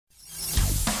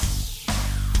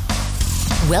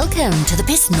Welcome to the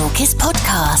Piss Norkis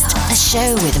podcast, a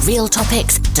show with real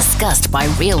topics discussed by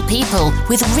real people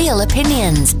with real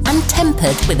opinions and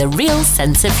tempered with a real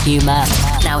sense of humour.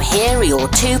 Now here are your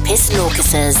two Piss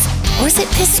Norkises. Or is it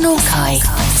Piss Norkai?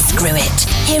 Screw it.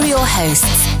 Here are your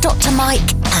hosts, Dr.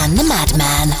 Mike and the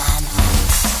Madman.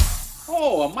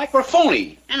 Oh, a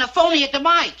microphony. And a phony at the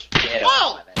mic. Get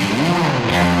Whoa! on with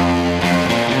it.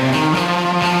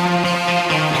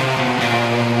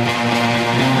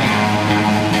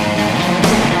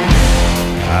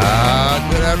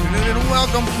 Good afternoon and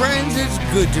welcome, friends. It's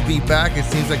good to be back. It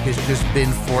seems like it's just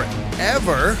been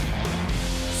forever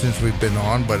since we've been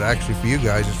on, but actually for you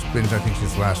guys, it's been, I think,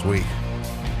 since last week.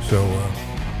 So,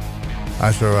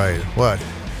 that's all right. What?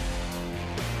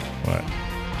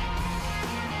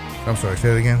 I'm sorry,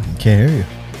 say it again. Can't hear you.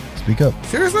 Speak up.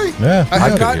 Seriously? Yeah.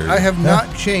 I have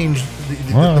not changed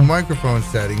the microphone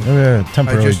setting. Oh, yeah,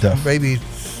 temporarily deaf. Maybe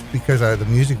because the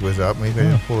music was up. Maybe I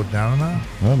didn't pull it down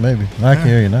enough. Well, maybe. I can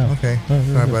hear you now. Okay. Oh,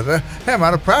 Sorry about that. Hey, I'm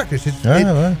out of practice. It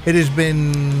has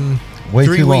been way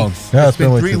 3 too long. weeks. Yeah, it's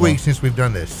been way 3 too long. weeks since we've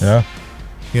done this. Yeah.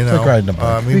 You know, It's like riding a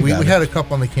bike. I mean, we got it. had a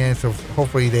couple on the can, so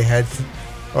hopefully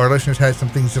our listeners had some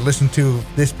things to listen to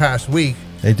this past week.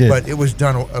 They did. But it was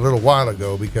done a little while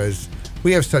ago because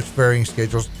we have such varying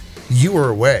schedules. You were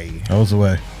away. I was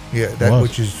away. Yeah,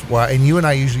 which is why. And you and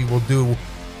I usually will do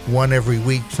one every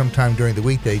week, sometime during the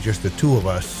weekday, just the two of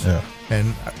us. Yeah.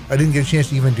 And I didn't get a chance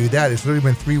to even do that. It's literally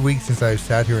been 3 weeks since I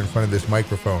sat here in front of this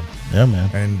microphone. Yeah, man.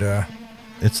 And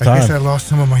It's I time. guess I lost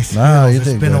some of my skills. No, you It's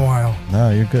did been good. a while.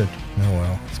 No, you're good. Oh,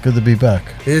 well. It's good to be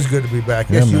back. It is good to be back.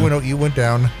 Yeah, Yes, man. you went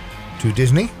down to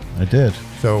Disney, I did.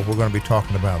 so we're going to be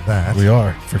talking about that. We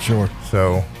are, for sure.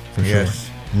 So, For yes.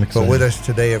 sure. I'm excited. But with us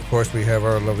today, of course, we have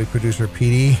our lovely producer,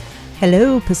 Petey.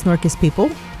 Hello, Piss Norkis people.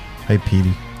 Hey,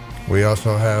 Petey. We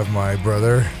also have my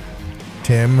brother,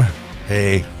 Tim.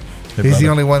 Hey, He's the brother.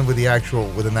 only one with an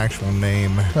actual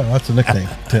name. Oh, that's a nickname.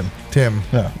 Tim. Tim.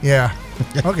 Yeah. Yeah.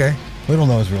 Okay. We don't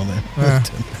know his real name.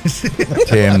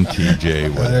 Tim, TJ,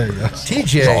 whatever. There you go.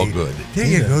 TJ. It's all good. There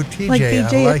you go, TJ. Like I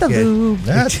DJ like at the it. boob.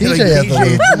 Yeah, Like TJ at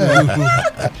DJ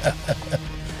the at the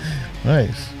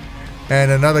Nice.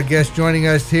 And another guest joining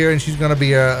us here, and she's going to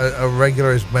be a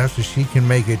regular as best as she can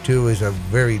make it too, is a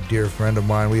very dear friend of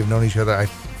mine. We have known each other,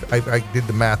 I did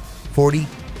the math,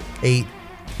 48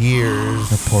 years.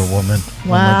 The poor woman. Oh,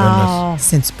 my Wow.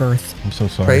 Since birth. goodness. I'm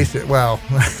so sorry. Well,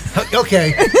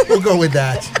 okay, we'll go with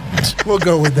that. We'll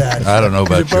go with that. I don't know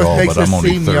about It both y'all, makes but I'm us only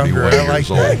seem 31 younger. I like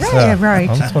years old. that. Yeah, right.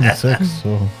 I'm 26,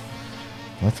 so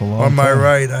that's a long On my time.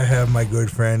 right, I have my good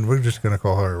friend. We're just going to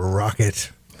call her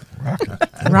Rocket. Rocket.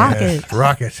 Rocket. Yes,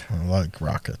 Rocket. I like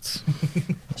rockets.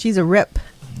 She's a rip.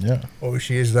 Yeah. Oh,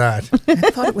 she is that. I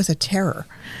thought it was a terror.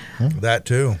 That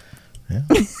too. Yeah.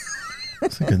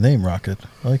 That's a good name, Rocket.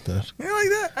 I like that. You like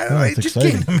that? I don't Yeah, know. it's It just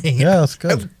exciting. came to me. Yeah, it's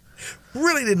good. I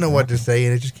really didn't know what to say,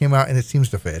 and it just came out, and it seems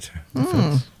to fit.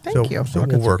 Thank you. So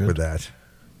Rockets we'll are work good. with that.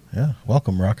 Yeah.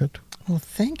 Welcome, Rocket. Well,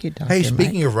 thank you, Dr. Hey, Mike.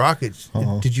 speaking of rockets,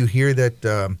 Uh-oh. did you hear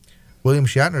that William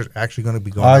Shatner is actually going to be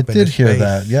going I up into did hear space?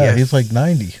 that. Yeah, Yes. he's like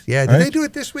 90. Yeah, did right? they do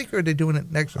it this week, or are they doing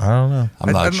it next week? I don't know. I'm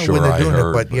I not don't know sure when they're I doing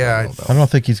heard, it, but yeah, I don't it's know. I don't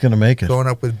think he's going to make it. going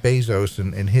up with Bezos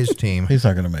and his team. He's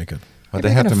not going to make it. But Maybe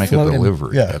they have they're to make a gonna float him.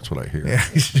 delivery. Yeah. That's what I hear. Yeah,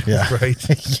 Yeah.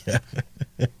 right. Yeah.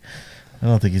 I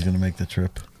don't think he's going to make the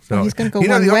trip. So, He's going to go you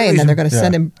know, one the way, only and then they're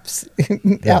reason- going to send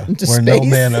him out into Where space. no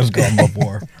man has gone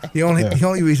before. The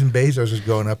only reason Bezos is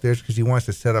going up there is because he wants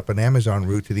to set up an Amazon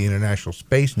route to the International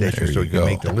Space Station There so you he can go.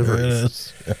 make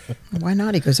deliveries. Yes. Why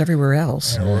not? He goes everywhere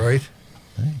else. All right.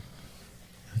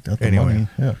 Got the Anyway. money.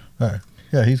 Yeah. All right.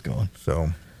 Yeah, he's going. So,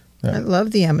 Yeah. I love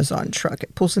the Amazon truck.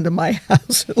 It pulls into my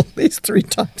house at least 3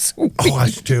 times a week. oh,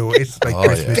 us too. It's like Oh,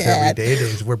 Christmas yeah. every Bad. day. It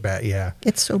is. We're bad. Yeah.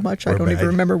 It's so much I We're don't even bad.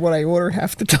 remember what I order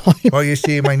half the time. Well, you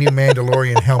see, my new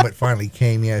Mandalorian helmet finally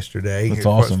came yesterday. That's It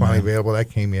was awesome, finally man. available. That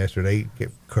came yesterday,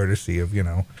 courtesy of,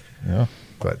 Yeah.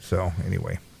 But so,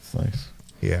 anyway. It's nice.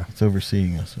 Yeah. It's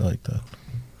overseeing us. I like that.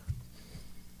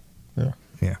 Yeah.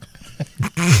 Yeah.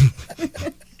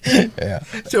 Yeah.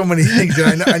 So many things.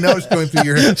 And I know it's going through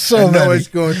your head. So I know many. it's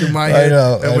going through my I head.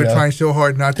 know, And I we're know. trying so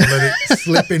hard not to let it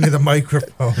slip into the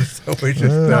microphone. So we're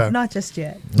just. Not just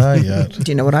yet. Not yet.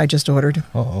 Do you know what I just ordered?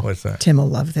 Uh-oh. What's that? Tim will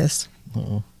love this.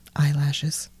 Uh-oh.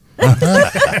 Eyelashes.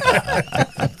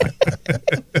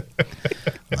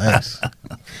 Nice.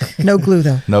 No glue,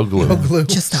 though. No glue. No glue.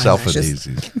 Just eyelashes.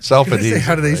 Self-adhesive. Self-adhesive.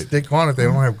 How do they right? stick on if they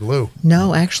don't have glue?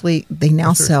 No, actually, they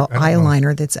now sell I don't know.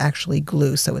 eyeliner that's actually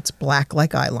glue, so it's black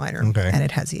like eyeliner, Okay. and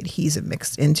it has the adhesive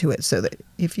mixed into it, so that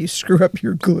if you screw up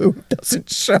your glue, it doesn't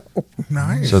show.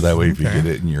 Nice. So that way, if you Okay. get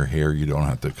it in your hair, you don't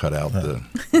have to cut out the.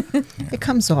 It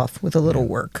comes off with a little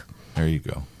work. There you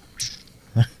go.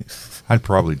 I'd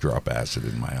probably drop acid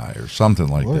in my eye or something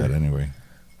like Boy. that anyway.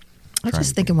 I was Trying just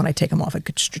to- thinking when I take them off, I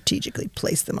could strategically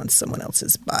place them on someone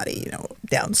else's body,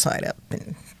 downside up.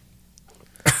 And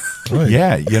Right.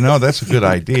 Yeah, that's a good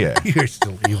idea. You're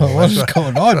still evil. What's That's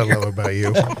going what on I love about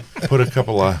you. Put a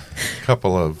couple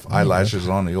of eyelashes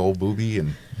on the old booby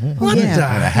and yeah.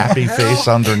 a happy face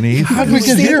underneath. How did we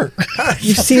get here?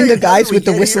 You've seen the guys with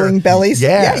the get whistling here? bellies?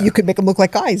 Yeah. You could make them look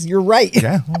like eyes. You're right.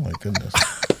 Yeah. Oh my goodness.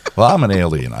 Well, I'm an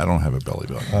alien. I don't have a belly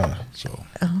button. So,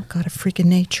 Oh, God, a freak of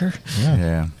nature.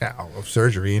 yeah. Ow, of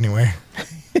surgery, anyway.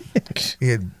 He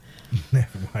had.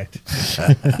 Never mind.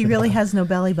 He really has no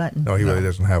belly button. No, he really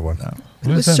doesn't have one. What It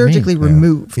does was that surgically mean?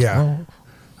 removed. Yeah.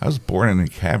 I was born in a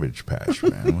cabbage patch,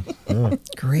 man.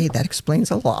 Great. That explains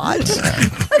a lot.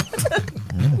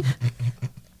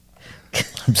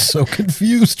 I'm so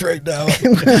confused right now.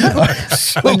 I'm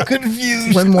so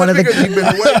confused. When one of Because the you've been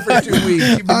away for 2 weeks.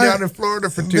 You've been down in Florida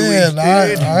for 2 Man,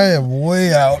 weeks, dude. I am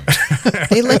way out.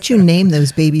 they let you name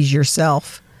those babies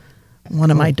yourself. One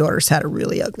of my daughters had a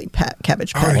really ugly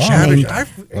cabbage Oh, patch cabbage. named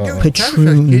Cabbage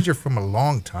Patroon. kids are from a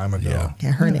long time ago. Yeah.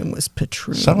 Yeah, her name was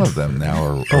Patroon. Some of them now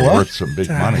are worth some big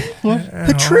money.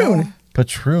 Patroon.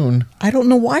 Patroon. I don't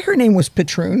know why her name was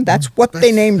Patroon. That's what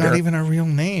they named Not her. even a real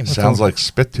name. Sounds like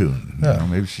spittoon. Yeah.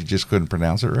 Maybe she just couldn't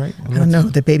pronounce it right. I don't know.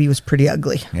 The baby was pretty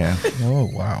ugly. Yeah. Oh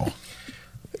wow.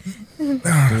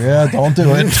 Yeah, don't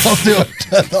do it. Don't do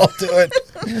it. Don't do it.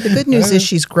 The good news is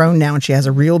she's grown now and she has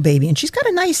a real baby and she's got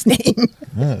a nice name.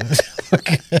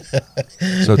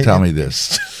 So tell me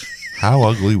this. How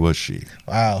ugly was she?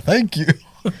 Wow, thank you.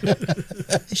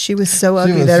 She was so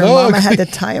ugly was that her so mama had ugly.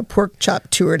 to tie a pork chop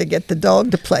to her to get the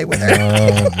dog to play with her.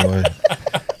 Oh boy.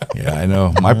 Yeah, I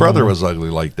know. My brother was ugly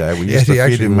like that. We Yes, used to he feed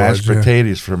actually him mashed was, yeah.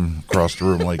 potatoes from across the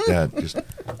room like that. Just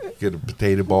get a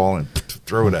potato ball and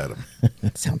throw it at him.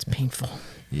 It sounds painful.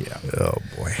 Yeah. Oh,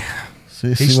 boy.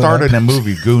 See He what started in happens? the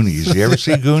movie Goonies. You ever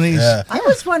see Goonies? Yeah. I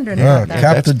was wondering Yeah, about that.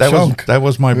 Captain Chunk. That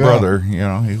was my Yeah. brother.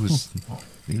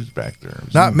 He was back there. It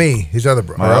was Not me. His other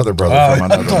brother. My other brother Oh, from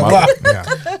another wow. mother.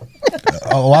 Yeah.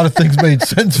 A lot of things made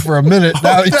sense for a minute.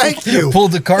 Now he Thank you.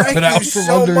 pulled the carpet Thank out you from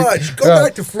so under. much. Go Yeah.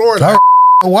 back to Florida.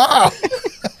 Wow.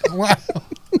 Wow.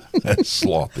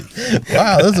 Slothy.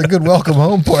 Wow, that's a good welcome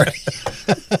home party.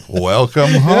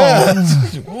 Welcome home.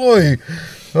 Yeah. Boy.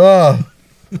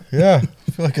 Yeah.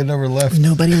 I feel like I never left.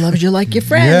 Nobody loves you like your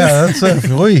friends. Yeah, that's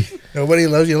it. Oy. Nobody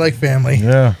loves you like family.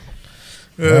 Yeah.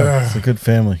 Yeah, it's a good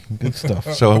family. Good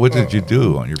stuff. So what did you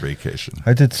do on your vacation?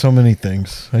 I did so many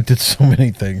things.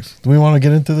 Do we want to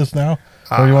get into this now?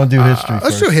 Or do you want to do history Let's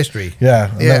first? do history.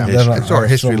 Yeah. Yeah, then it's our I-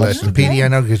 history so much lesson. to do. Petey, I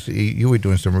know because you were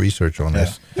doing some research on Yeah.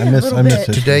 this. I miss a little bit.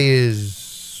 history. Today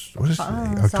is, what is it?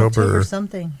 It's October October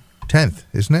something. 10th,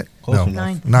 isn't it? Close No,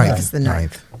 enough. 9th. It's the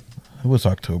 9th. It was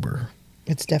October.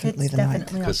 It's definitely It's the 9th.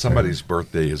 definitely Because October. somebody's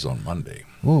birthday is on Monday.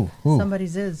 Ooh.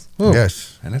 Somebody's is. Ooh.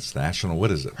 Yes. And it's national, what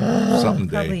is it? Something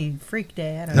day. Probably Freak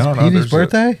Day. I don't know. No, no, Petey's there's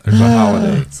birthday? There's a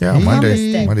holiday. Yeah, Columbus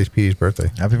Monday. Day. Monday's Petey's birthday.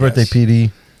 Happy birthday, Yes.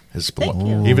 PD. It's Thank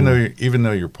you. even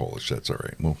though you're Polish, that's all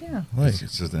right. Well, Yeah.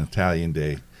 it's an Italian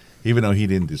day. Even though he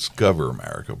didn't discover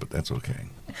America, but that's okay.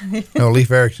 No, Leif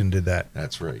Erikson did that.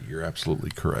 That's right. You're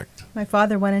absolutely correct. My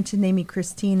father wanted to name me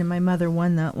Christine, and my mother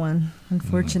won that one,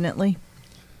 unfortunately.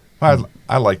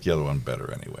 I like the other one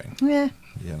better anyway. Yeah.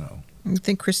 You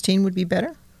think Christine would be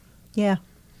better? Yeah.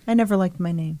 I never liked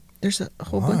my name. There's a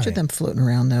whole bunch Why? of them floating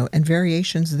around, though, and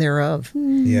variations thereof.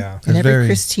 Yeah. And every very-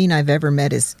 Christine I've ever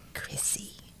met is Chrissy.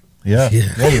 Yeah.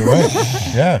 Yeah, you're right.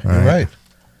 Yeah, you're right.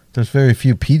 There's very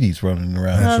few PDs running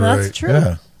around. Oh, that's right. true.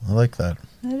 Yeah, I like that.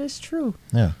 That is true.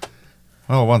 Yeah.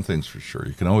 Well, one thing's for sure.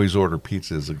 You can always order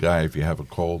pizza as a guy if you have a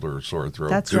cold or a sore throat.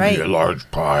 That's Give right. me a large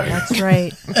pie. That's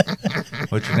right.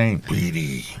 What's your name?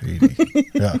 Petey.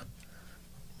 Yeah.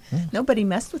 Nobody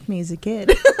messed with me as a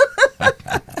kid.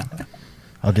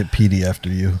 I'll get PD after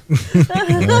you.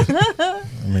 I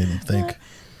made him think.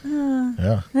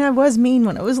 Yeah. And I was mean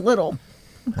when I was little.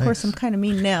 Of course, I'm kind of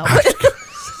mean now. But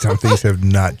Some things have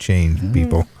not changed,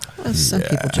 people. Well, some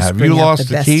people just Have bring you out lost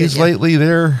the best in keys you. lately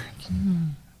there?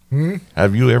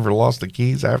 Have you ever lost the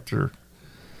keys after?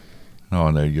 No,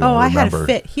 you don't I remember. had a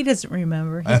fit. He doesn't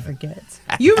remember. He forgets.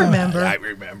 You remember. I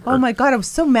remember. Oh, my God. I was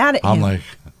so mad at I'm him. like,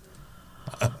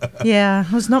 Yeah,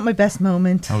 it was not my best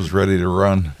moment. I was ready to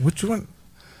run. Which one?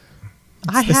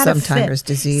 I the had a sometimes fit.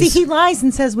 disease. See, he lies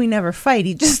and says we never fight.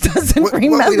 He just doesn't Well,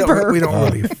 remember. we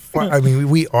don't really. I mean,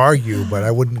 we argue, but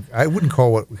I wouldn't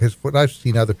call it, because what I've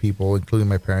seen other people, including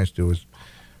my parents, do is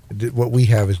what we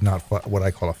have is not what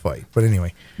I call a fight. But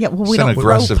anyway, Yeah, well, we It's an don't throw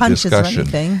aggressive punches discussion. or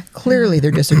anything. Clearly,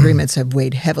 their disagreements have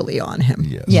weighed heavily on him.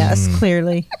 Yes. Yes,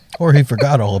 clearly. Or he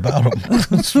forgot all about him.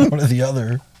 It's one or the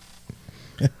other.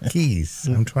 Keys.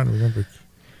 I'm trying to remember.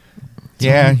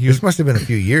 Yeah, This must have been a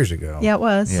few years ago. Yeah, it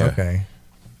was. Yeah. Okay.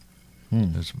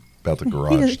 it's about the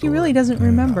garage. He really doesn't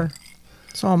remember.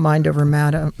 It's all mind over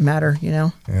matter, you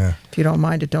know. Yeah. If you don't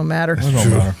mind, it don't matter. It don't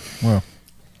matter. Well,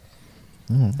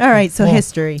 All right, so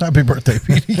history. happy birthday,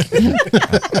 Petey.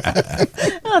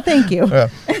 Oh, thank you.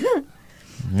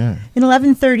 Yeah. In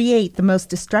 1138, the most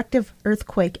destructive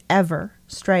earthquake ever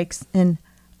strikes in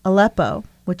Aleppo,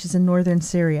 which is in northern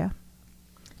Syria.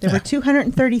 There were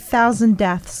 230,000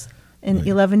 deaths in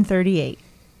 1138.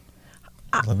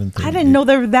 I didn't know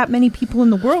there were that many people in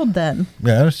the world then.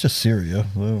 Yeah, it's just Syria.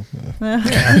 Well,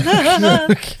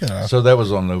 So that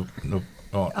was on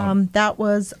on That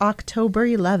was October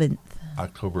 11th.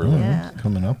 October 11th. Yeah.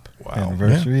 coming up. Wow.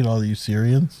 Anniversary, to all you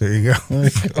Syrians. There you go. There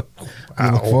you go.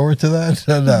 You look forward to that?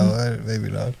 No,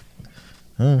 maybe not.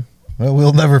 Huh. Well,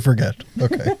 we'll never forget.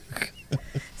 Okay.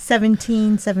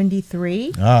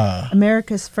 1773,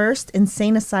 America's first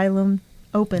insane asylum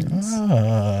opens.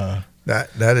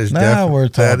 That is Now we're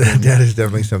talking. that is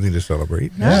definitely something to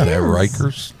celebrate. Yeah, It they have is.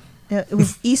 Rikers. It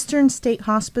was Eastern State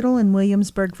Hospital in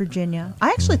Williamsburg, Virginia.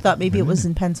 I actually thought maybe it was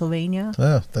in Pennsylvania.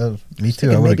 Yeah, me too. I Thinking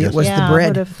would have maybe it guessed. was the I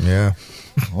bread. would've- Yeah.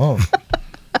 Whoa.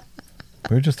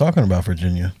 We were just talking about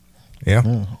Virginia. Yeah.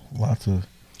 Yeah, lots of.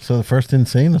 So the first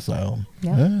insane asylum.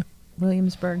 Yeah.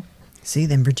 Williamsburg. See,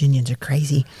 them Virginians are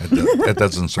crazy. That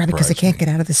doesn't surprise Probably because they can't me. get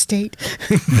out of the state.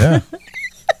 Yeah.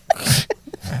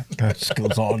 That just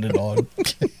goes on and on.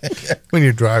 When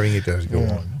you're driving, it does go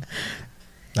Yeah. on.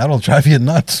 That'll drive you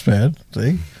nuts, man.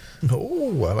 See?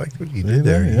 Oh, I like what you See did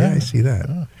there. there? Yeah, Yeah. I see that.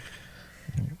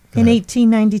 In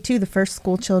 1892, the first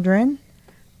school children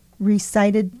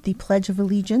recited the Pledge of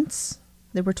Allegiance.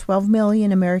 There were 12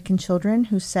 million American children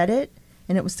who said it,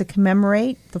 and it was to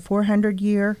commemorate the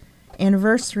 400-year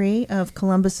anniversary of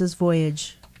Columbus's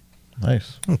voyage.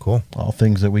 Nice. Oh, cool. All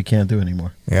things that we can't do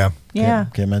anymore. Yeah. Yeah.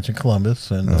 Can't mention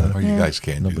Columbus. And, Oh, you Yeah. guys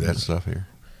can't do Nobody that does. stuff here.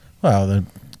 well,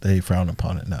 they frown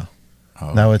upon it now.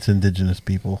 Oh, Now it's indigenous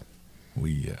people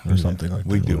we or something like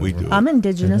we that. do we do. I'm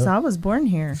indigenous. Yeah. I was born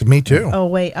here. Me too. Oh,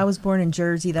 wait. I was born in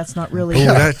Jersey. That's not really.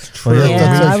 Oh, that's true. Well,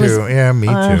 yeah, I me was- too. Yeah, me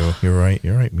too. You're right.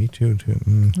 You're right. Me too.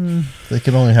 They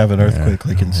can only have an earthquake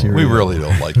like in Syria. We really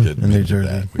don't like to in New admit to Jersey.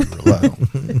 that. We really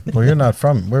don't. Well, you're not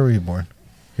from. Where were you born?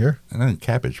 Here? And then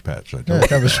Cabbage Patch. I Yeah, don't.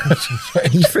 that was right.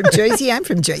 He's from Jersey. I'm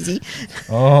from Jersey.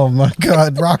 Oh my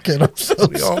God, Rocket! I'm so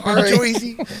sorry.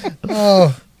 Joycey.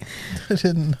 Oh, I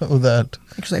didn't know that.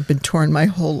 Actually, I've been torn my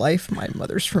whole life. My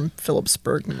mother's from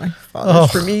Phillipsburg and my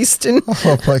father's from Easton.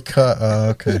 Oh my God.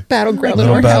 Okay. Battleground in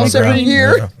Little our house every battleground.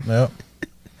 year. Yeah.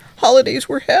 Holidays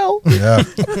were hell. Yeah.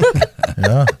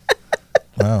 Yeah.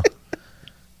 Wow.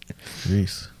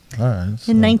 Jeez. All right.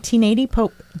 so- In 1980,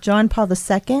 Pope John Paul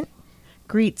II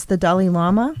greets the Dalai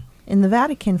Lama in the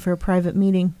Vatican for a private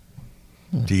meeting.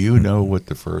 Do you know what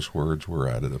the first words were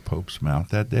out of the Pope's mouth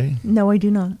that day? No, I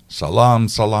do not. Salam,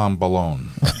 salam, balone.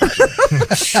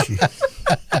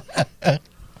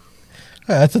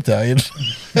 That's Italian.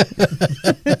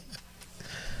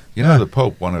 You know, the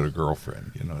Pope wanted a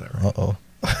girlfriend. You know that, right? Uh-oh.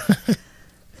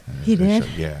 He did?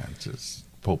 Yeah, it's just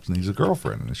Pope needs a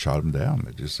girlfriend, and they shot him down.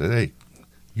 They just said, "Hey,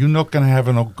 you're not gonna have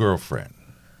no girlfriend.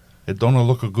 It don't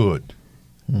look good."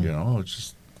 You know, it's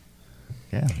just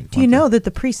yeah. Do you know that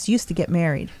the priests used to get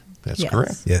married? That's Yes.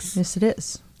 correct. Yes. Yes, it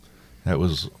is. That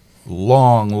was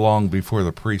long before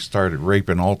the priest started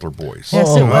raping altar boys.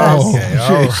 Yes, it was. Okay.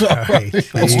 All right.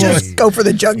 Let's just go for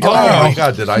the Oh jugular. my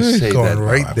God! Did I say Going that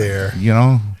right there. You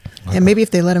know, And maybe if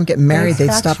they let them get married,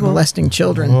 they'd stop Factual. molesting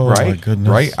children. Oh, my right? goodness.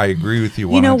 Right? I agree with you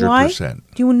 100%. You know why?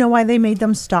 Do you know why they made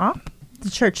them stop? The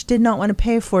church did not want to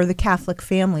pay for the Catholic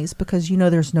families because, you know,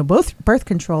 there's no birth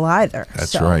control either.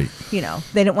 That's So, right. You know,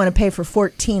 they didn't want to pay for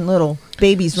 14 little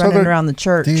babies So running the- around the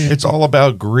church. It's all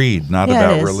about greed, not Yeah, it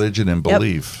about is. religion and Yep.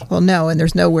 belief. Well, no, and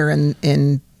there's nowhere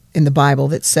in the Bible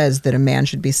that says that a man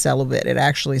should be celibate. It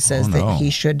actually says Oh, no. that he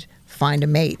should find a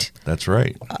mate. That's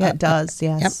right. Yeah, it does,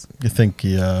 yes. You think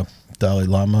the Dalai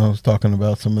Lama was talking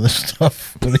about some of this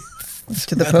stuff? When he-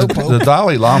 To the Pope. The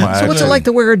Dalai Lama. So what's it actually- like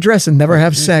to wear a dress and never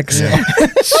have sex?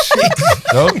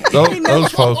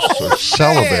 Those folks are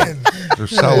celibate. They're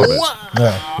celibate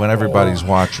yeah, when everybody's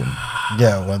watching.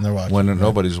 yeah, when they're watching. When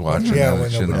nobody's watching. Yeah, that's,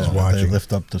 when you nobody's know. watching. They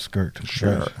lift up the skirt.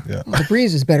 Sure. Right, yeah. The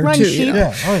breeze is better Run too. sheep. You know?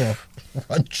 Yeah. Oh yeah.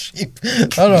 One sheep.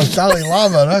 Oh no, Dalai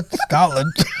Lama, not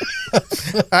Scotland.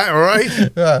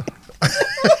 Right? Yeah.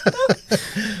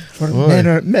 Men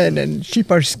are men and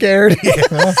sheep are scared.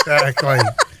 Exactly.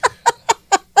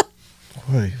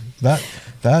 Boy,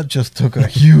 that just took a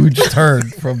huge turn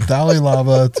from Dalai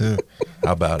Lama to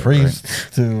How about Priests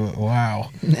to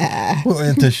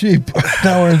into sheep.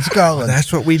 Now we're in Scotland.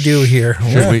 That's what we do here.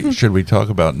 Should we talk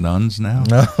about nuns now?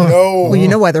 No. Well, you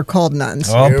know why they're called nuns.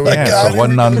 Oh, my Yeah, God. so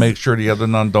one nun makes sure the other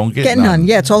nun don't get None.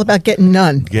 Yeah, it's all about getting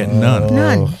none. Getting none.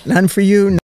 None. None for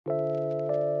you.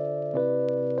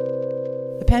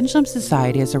 The Pendulum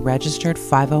Society is a registered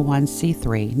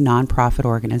 501c3 nonprofit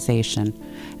organization,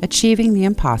 achieving the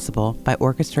impossible by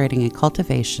orchestrating a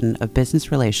cultivation of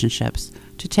business relationships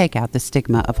to take out the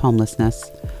stigma of homelessness,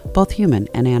 both human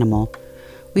and animal.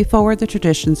 We forward the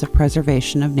traditions of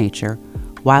preservation of nature,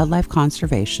 wildlife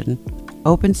conservation,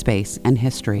 open space, and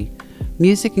history.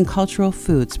 Music and cultural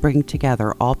foods bring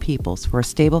together all peoples for a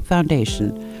stable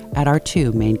foundation at our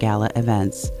 2 main gala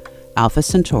events, Alpha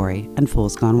Centauri and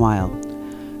Fools Gone Wild.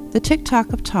 The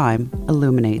tick-tock of time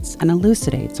illuminates and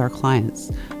elucidates our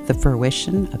clients, the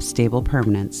fruition of stable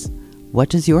permanence. What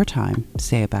does your time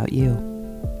say about you?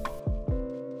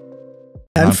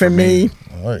 None for me.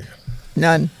 All right.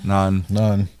 None. None.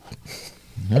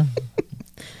 Yeah.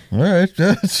 All right.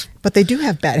 Yes. But they do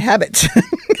have bad habits.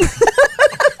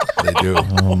 They do.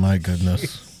 Oh, my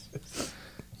goodness.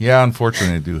 Yeah,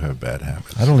 unfortunately, they do have bad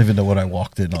habits. I don't even know what I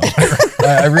walked in on.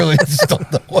 I really just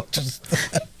don't know what just...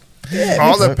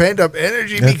 All the pent up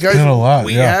energy It's because been a lot,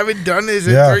 we yeah. haven't done this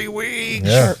in Yeah. 3 weeks.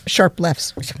 Yeah. Sharp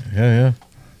lefts. Yeah.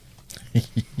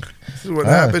 This is what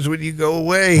happens when you go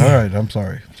away. All right. I'm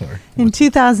sorry. In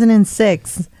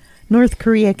 2006, North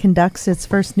Korea conducts its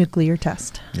first nuclear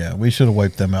test. Yeah, we should have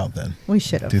wiped them out then. We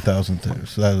should have. 2002.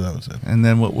 So that was it. And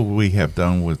then what would we have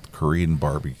done with Korean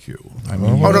barbecue? I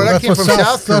mean, Oh, no, that That's came what from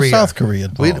South Korea. That's South Korea.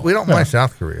 We don't mind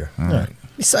South Korea. Yeah.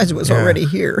 Besides, it was Yeah. already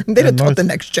here. They'd have And taught North- the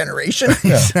next generation.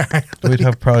 Yeah. We'd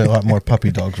have probably a lot more puppy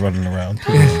dogs running around.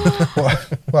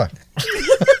 What?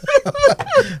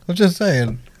 I'm just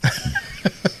saying.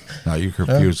 no, you're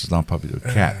confused. It's not puppy dog.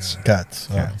 Cats. Cats.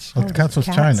 Cats. Well, the cats was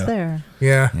Cats China. there.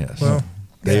 Yeah. Yes. Well,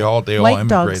 They all White emigrated.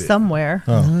 dogs somewhere.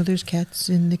 Oh, there's cats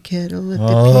in the kettle at the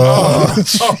Oh,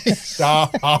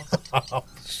 stop.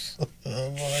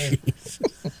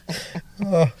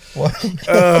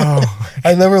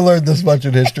 I never learned this much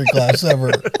in history class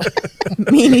ever.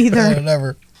 Me neither.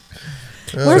 Never.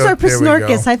 Where's So, our there we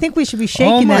Pisnorcus? go. I think we should be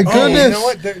shaking Oh, my that Oh, thing. goodness. you know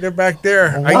what? They're back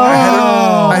there.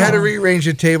 I had to rearrange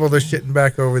the table. They're sitting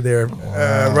back over there.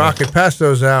 Rocket, pass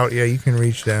those out. Yeah, you can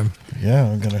reach them. Yeah,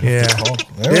 I'm gonna. Yeah. Have to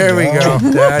call. There we go.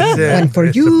 That's it. One for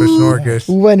It's you. the Pisnorcus.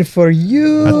 One for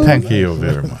you. Thank you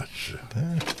very much.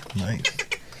 Nice.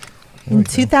 In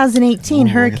 2018, Ooh, I get the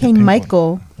Hurricane pink one.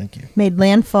 Michael Thank you. made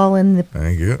landfall in the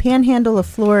Thank you. panhandle of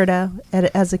Florida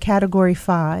as a Category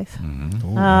 5.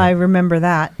 I remember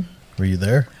that. Were you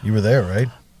there? You were there, right?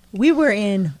 We were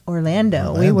in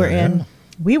Orlando. We Orlando,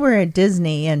 were at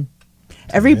Disney, and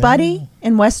everybody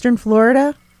in Western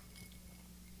Florida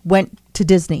went to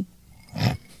Disney.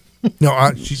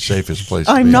 No, Safest place.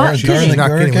 I'm to be. not she's kidding. not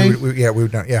kidding. Hurricane?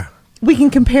 We've done. Yeah. We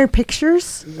can compare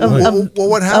pictures of, Well,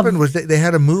 what happened was they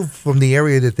had to move from the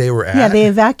area that they were at. yeah, they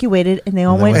evacuated and they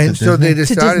all And they went. went and to so they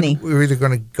Disney? To decided Disney. we were either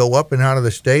going to go up and out of the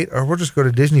state, or we'll just go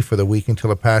to Disney for the week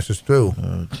until it passes through.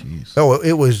 Oh, jeez. Oh,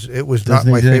 it was not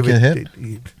Disney my didn't favorite.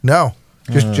 get No,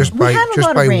 just We by had a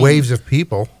lot of rain. waves of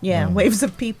people. Yeah, waves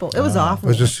of people. It was It awful.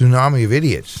 was a tsunami of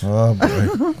idiots. Oh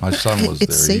boy. My son was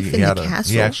It's there. safe in the He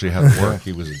castle. actually had to work.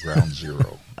 He was at ground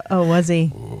zero. Oh, was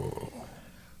he?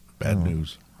 Bad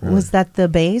news. Was that the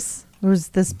base? Or was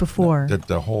this before?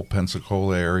 The whole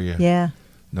Pensacola area, Yeah.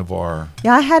 Navarre.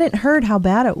 Yeah, I hadn't heard how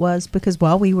bad it was because,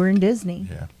 well, we were in Disney.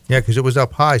 Yeah. Yeah, because it was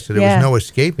up high, so there Yeah. was no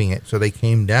escaping it. So they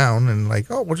came down and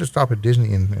we'll just stop at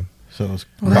Disney and So it was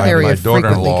Well, that area frequently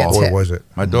daughter-in-law- gets or hit. was it?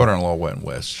 My daughter-in-law went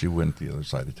west. She went the other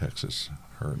side of Texas.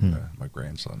 Her and my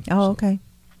grandson. Oh, So okay.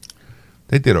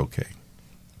 They did okay.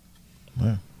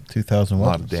 2000 A what?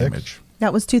 lot of 6? damage.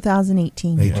 That was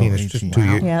 2018. 18. Oh, It's just 18. 2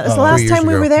 years. Yeah, that's the 2 last years time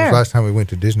we ago. were It was there. the last time we went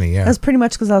to Disney. Yeah, That's pretty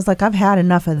much because I was like, I've had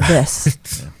enough of this.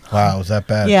 Wow, was that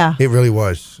bad? Yeah. it really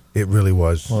was. It really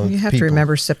was. Well, You it's have people. to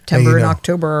remember September and know.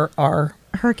 October are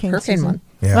Hurricane Hurricane season. month.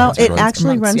 Yeah, well, that's it right. actually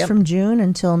Months, runs yep. from June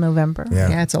until November. Yeah.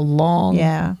 Yeah, it's a long.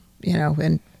 Yeah. You know,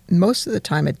 and most of the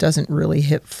time it doesn't really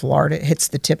hit Florida. It hits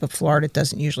the tip of Florida. It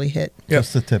doesn't usually hit.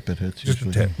 Just the tip it hits. Just the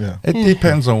usually. tip. Yeah. It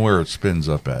depends on where it spins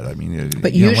up at. I mean,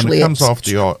 But when usually it comes it's off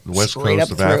the west straight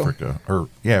coast up of through. Africa, west Oh,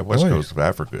 yeah. coast of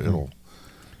Africa, it'll,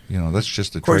 that's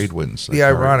just the Of course, trade winds. that The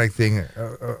carry it. ironic thing,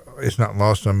 it's not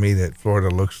lost on me that Florida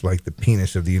looks like the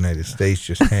penis of the United States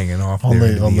just hanging off there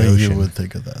into the Only ocean. you would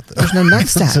think of that. Though. There's no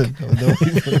nutsack.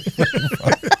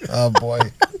 Oh boy.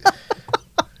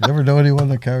 You ever know anyone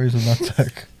that carries a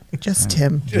nutsack? Just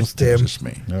him. Just him. Just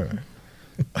me. All right.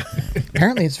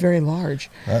 Apparently, it's very large.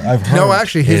 I've heard. No,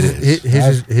 actually, his It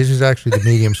is actually the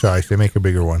medium size. They make a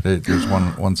bigger one. There's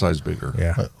one size bigger.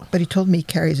 Yeah. But he told me he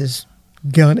carries his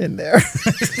gun in there.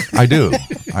 I do.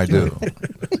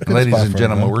 Ladies spot and for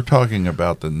gentlemen, him. we're talking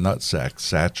about the nutsack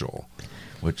satchel,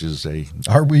 which is a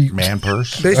Are we? man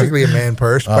purse. Basically a man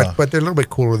purse, but they're a little bit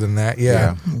cooler than that. Yeah.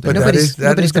 Yeah. But Nobody's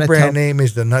that is the gonna brand tell- name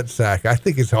is the Nutsack. I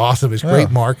think it's awesome. It's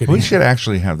great marketing. We should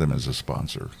actually have them as a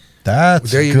sponsor.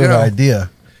 That's There a you good go. idea.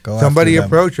 Go Somebody after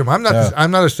them. approach him. I'm not. Yeah. I'm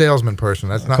not a salesman person.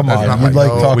 That's not. Come that's on, not you my like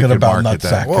goal. We talking could about market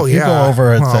that. nutsack. Well, If you go yeah.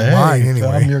 over and Well, say, mine "Hey, anyway."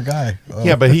 I'm your guy." Oh.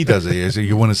 Yeah, but he does it. He says,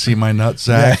 you want to see my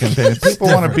nutsack? And then people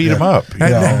want to beat him up. you know?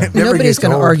 Never Nobody's gets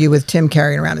going to old. argue with Tim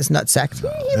carrying around his nutsack.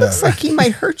 He looks like he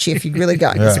might hurt you if you really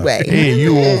got in his Yeah. way. Hey,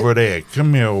 you over there.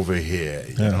 Come here over here.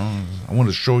 You know, I want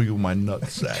to show you my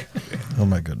nutsack. Oh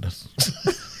my goodness!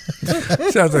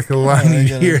 Sounds like a line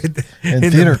you hear In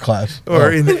in theater the, class,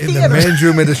 or in the men's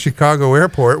room at the Chicago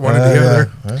airport. One or the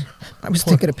other. I was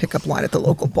thinking a pickup line at the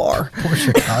local bar. Poor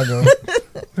Chicago.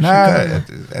 Nah,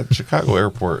 at Chicago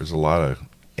Airport is a lot of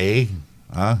A.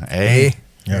 Hey.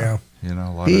 Yeah. You know,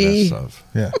 a lot B. of that stuff.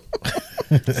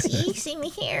 Yeah. See me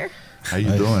here. How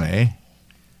you doing, eh?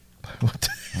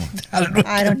 I don't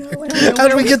know. How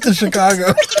did we get to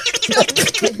Chicago?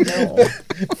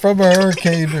 From a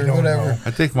hurricane or whatever.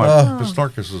 I think my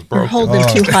Pisnorcus was You're broken. holding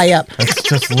too high up. It's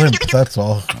just limp. That's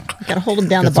all. Got to hold him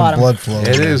down Get the some bottom. blood flow.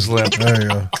 It is limp. There you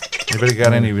go. Anybody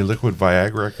got any liquid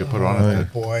Viagra I could put on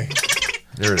it? Boy.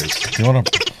 There it is. You want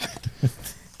to?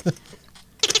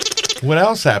 What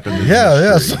else happened? in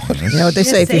Yeah, history? You know what they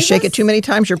say? If you shake it too many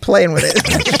times, you're playing with it.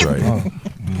 That's right.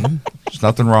 There's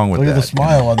nothing wrong with Look that. at the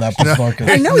smile on that Pisnorcus.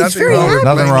 I know, he's very happy.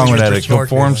 Nothing wrong with that. It Snorkel.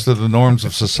 conforms to the norms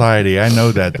of society. I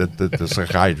know that. The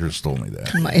psychiatrist told me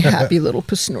that. My happy little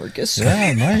Pisnorkus.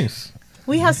 Yeah, nice.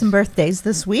 We have some birthdays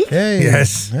this week. Hey.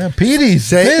 Yes. Yeah, Petey's.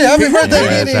 Say- Hey, happy birthday,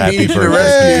 Yes, Petey. happy Petey.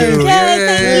 birthday. Yay.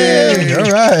 Yay, thank Hey,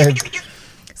 all right.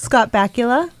 Scott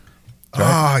Bakula.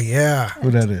 Oh yeah.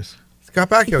 Who that is? Scott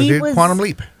Bakula He did was- Quantum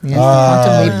Leap, Yeah,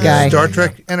 Quantum Leap guy. Star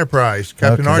Trek Enterprise,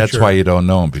 Captain Archer. That's why you don't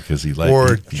know him, because he liked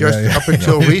or it. just Yeah, yeah. up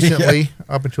until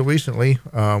recently,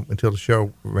 until the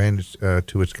show ran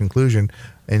to its conclusion,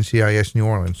 NCIS New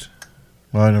Orleans.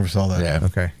 Well, I never saw that. Yeah.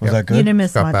 Okay, Was Yep. that good? You didn't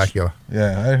miss Scott much. Bakula.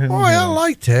 Yeah, I didn't. Oh, I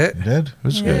liked it. You did? It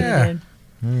was Yeah, good. Yeah.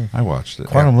 you did. I watched it.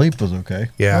 Quantum Leap was okay.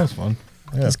 Yeah. That was fun.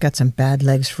 Yeah. He's got some bad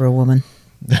legs for a woman.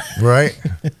 Right?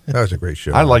 That was a great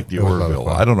show. I like the It was a lot of Orville.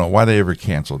 fun. I don't know why they ever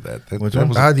canceled that. Which that one?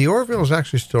 was The Orville is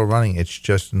actually still running. It's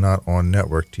just not on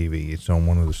network TV. It's on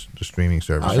one of the streaming I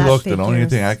services. That looked, and the only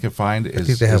figures. thing I could find is,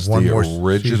 think they have is one the more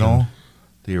original, season.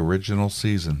 the original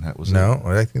season. That was it. No,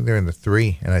 I think they're in the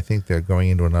 3, and I think they're going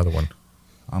into another one.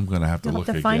 I'm gonna have to You'll look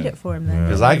have to again. find it for him then.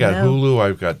 Because I got No. Hulu,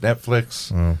 I've got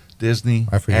Netflix, Disney,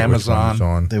 I forget which one Amazon. it's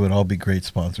on. They would all be great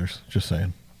sponsors. Just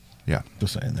saying. Yeah,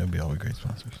 Just saying. They'd be all great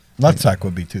sponsors. Nutsack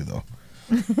would be too, though.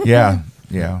 yeah,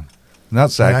 yeah.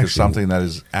 Nutsack Actually- is something that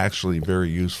is actually very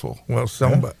useful. Well,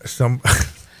 some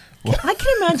I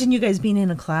can imagine you guys being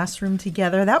in a classroom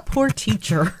together. That poor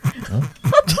teacher.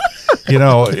 You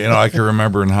know. I can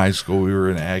remember in high school we were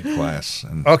in ag class,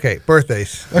 and Okay,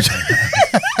 birthdays.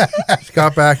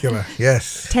 Scott Bakula,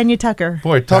 yes. Tanya Tucker.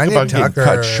 boy, talk Tanya about getting Tucker.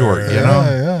 cut short. You know,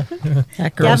 Yeah, yeah.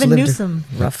 That girl's Gavin lived Newsom.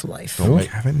 a rough life.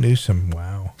 Gavin Newsom,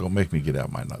 wow. don't make me get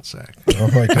out my nutsack. Oh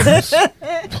my goodness.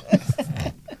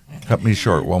 Cut me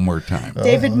short one more time.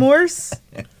 David Morse.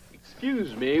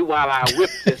 Excuse me while I whip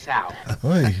this out.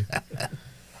 Oy.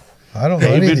 I don't know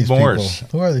any of David these Morse.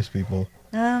 people. Who are these people?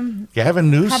 Gavin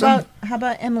Newsom. How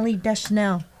about Emily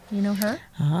Deschanel? You know her?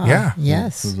 Ah, Yeah.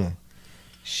 Yes. Who's that?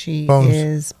 She Bones.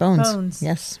 is Bones. Bones.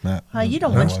 Yes. Matt. You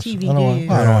don't I watch TV, I don't do watch-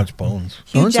 you? I don't watch Bones.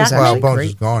 Hugh Bones is Jackman. Well, actually Bones great.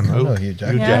 is gone. I know Hugh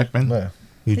Jackman. Hugh Yeah. Jackman. Yeah.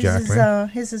 Hugh Jackman.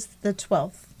 His is the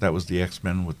 12th. That was the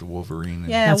X-Men with the Wolverine.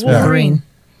 Yeah, That's Wolverine.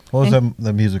 What was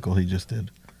the musical he just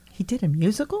did? He did a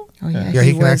musical? Oh, yeah. Yeah,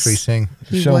 he can was- actually sing.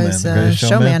 He Showman. was The Greatest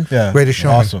showman. Yeah. Greatest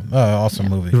Showman. Awesome. Awesome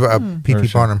movie. P.T. Very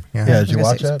Barnum. Yeah. Yeah, did you I guess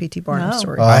watch it was that? P.T. Barnum No.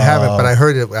 story. I haven't, but I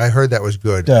heard it. I heard that was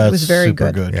good. Yeah, was it's very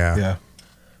super good. Yeah. Yeah.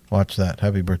 Watch that.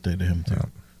 Happy birthday to him,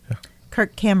 too.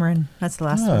 Kirk Cameron. That's the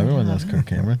last Oh, one. everyone knows Kirk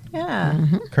Cameron. Yeah.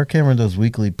 Kirk Cameron does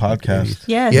weekly podcasts.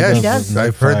 Yes, Yes, he does.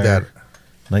 I've heard that.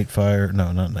 Nightfire.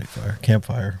 No, not Nightfire.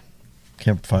 Campfire.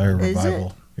 Campfire Is it?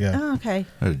 Revival. Yeah. Oh, okay.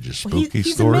 They're just Well, spooky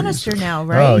he's a stories. minister now, Oh,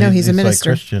 right? No, he's a like minister.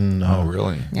 Christian. Oh,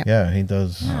 really? Yeah. Yeah, he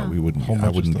does. We wouldn't. Whole I bunch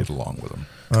of wouldn't stuff. get along with him.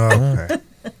 Okay.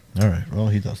 All right. Well,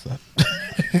 he does that.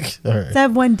 All right. I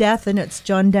have one death, and it's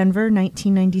John Denver,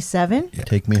 1997.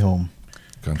 Take me home.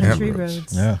 Country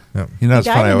Roads. Yeah. You know, it's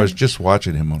He died funny. I in was the- just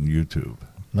watching him on YouTube.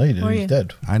 No, you didn't. Were He's you?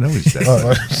 dead. I know he's dead.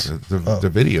 Oh, but the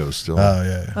video's still. Oh,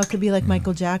 yeah. Oh, it could be like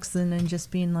Michael Jackson and just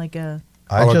being like a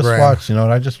I just Hologram. watched. You know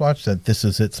what I just watched? That This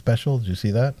Is It special. Did you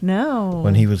see that? No.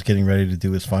 When he was getting ready to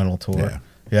do his final tour. Yeah.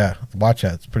 Yeah, watch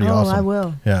that. It's pretty Oh, awesome. I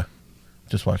will. Yeah,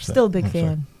 just watch that. Still a big I'm sorry.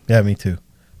 fan. Yeah, me too.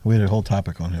 We had a whole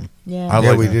topic on him.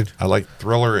 Yeah. we did. I like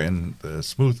Thriller and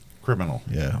Smooth Criminal.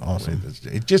 Yeah, awesome.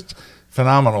 It's just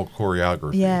phenomenal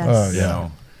choreography. Yes. Oh, You yeah.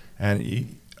 know,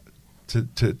 and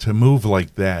to move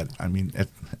like that, I mean, it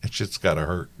shit's got to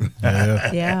hurt.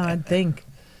 Yeah. Yeah, I'd think.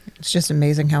 It's just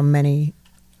amazing how many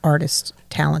artists,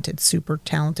 super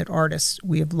talented artists,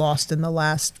 we have lost in the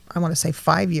last, I want to say,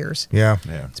 5 years. Yeah,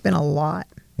 Yeah. It's been a lot.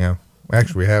 yeah.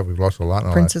 Actually, we've lost a lot in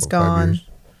the Prince last is 5 gone. years.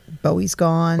 Bowie's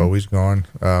gone. Bowie's gone.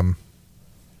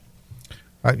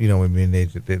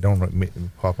 They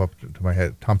don't pop up to my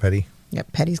head. Tom Petty.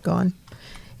 Yep, Petty's gone.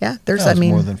 Yeah, there's, That was I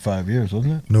mean, more than 5 years,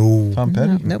 wasn't it? No. Tom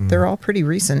Petty? nope, they're all pretty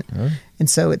recent. Really? And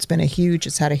so it's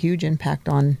had a huge impact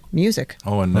on music.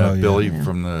 Oh, and Oh, yeah. Billy Yeah.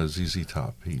 from the ZZ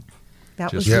Top.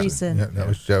 That Just- was Yeah, recent. yeah, that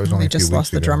was only We a few just weeks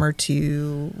lost the ago. drummer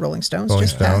to Rolling Stones, Rolling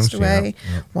just passed Stones, yeah, away.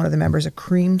 yeah. One of the members of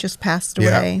Cream just passed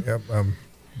Yeah, away. yeah,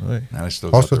 Really? And I still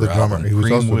Also got their the drummer. album, He was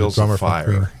Cream also the Wheels drummer of for Fire.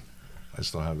 Cream. I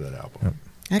still have that album.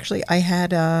 Actually, I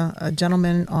had a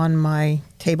gentleman on my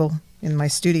table in my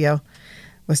studio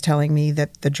was telling me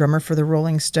that the drummer for the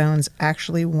Rolling Stones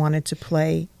actually wanted to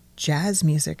play jazz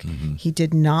music. Mm-hmm. He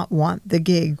did not want the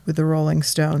gig with the Rolling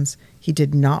Stones. He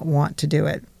did not want to do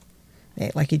it.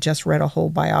 Like he just read a whole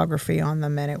biography on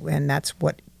them, and that's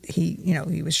what he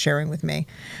was sharing with me.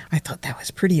 I thought that was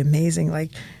pretty amazing.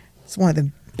 Like it's one of the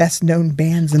best known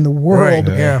bands in the world.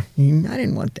 Right, yeah. I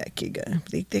didn't want that gig.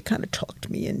 They kind of talked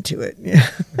me into it.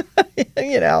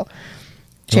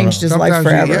 Changed his life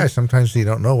forever. Sometimes you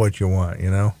don't know what you want,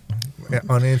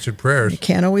 Unanswered prayers. You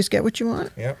can't always get what you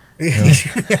want. Yep.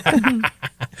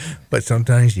 But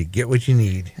sometimes you get what you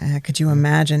need. Could you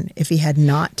imagine if he had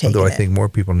not taken Although I it? think more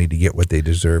people need to get what they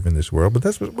deserve in this world, but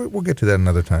that's what we'll get to that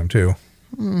another time too.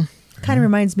 Kind of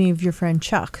reminds me of your friend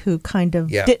Chuck, who kind of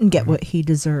Yeah. didn't get what he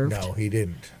deserved. No, he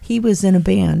didn't. He was in a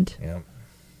band. Yeah.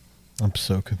 I'm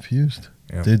so confused.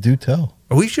 Yeah. They do tell.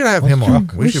 We should have him on.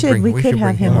 We should. We could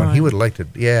have him on. He would like to.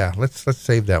 Yeah, let's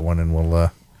save that one and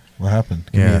we'll. What happened?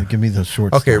 Yeah. Give me the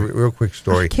short Okay, story. real quick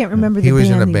story. I can't remember He the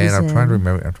was in a band he band. was I'm trying to in.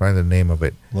 remember. I'm trying the name of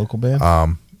it. Local band?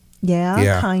 Yeah,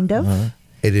 Yeah. kind of.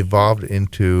 It evolved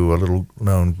into a little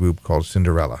known group called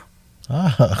Cinderella.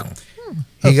 Ah.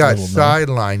 He That's got a little known.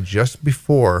 sidelined just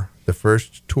before the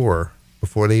first tour,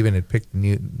 before they even had picked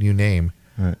the new name,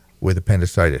 Right. with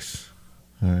appendicitis.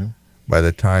 All right. By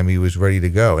the time he was ready to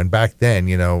go, and back then,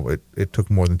 it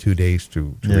took more than 2 days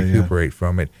to Yeah, yeah. recuperate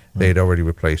from it. They had already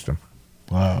replaced him.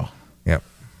 Wow. Yep.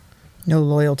 No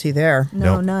loyalty there.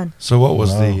 No, Nope. none. So what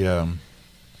was Wow. the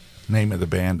name of the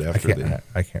band after the...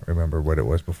 I can't remember what it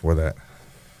was before that.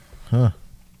 Huh.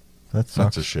 That That's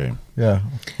sucks. a shame. Yeah.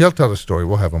 He'll tell the story.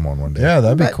 We'll have him on one day. Yeah,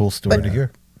 that'd be a But- cool story but- to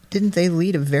hear. Didn't they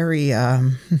lead a very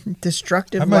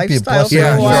destructive That might be a lifestyle blessing for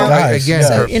Yeah, a in while? disguise. again, Yeah.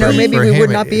 So, for maybe we him, would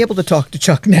not be able to talk to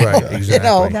Chuck now. Right,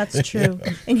 exactly. That's true.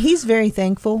 And he's very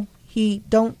thankful. He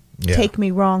don't Yeah. take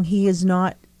me wrong. He is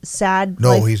not sad No,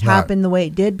 life he's not. happened the way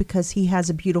it did because he has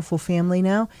a beautiful family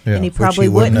now, Yeah. and he Which probably he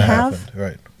wouldn't wouldn't have have.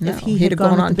 Right. No, If he he'd had have gone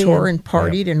gone on with the tour band. and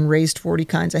partied and raised 40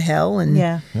 kinds of hell. And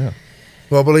Yeah. Yeah.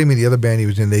 Well, believe me, the other band he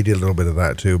was in, they did a little bit of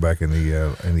that too back in the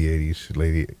 80s,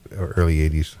 early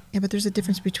 80s. Yeah, but there's a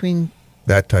difference between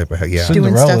That type of yeah, Cinderella-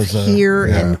 doing Cinderella's stuff a- here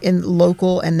yeah. and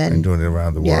local and then and doing it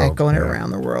around the world. yeah, going it Yeah.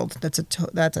 around the world. That's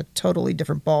a totally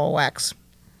different ball of wax.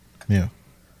 Yeah.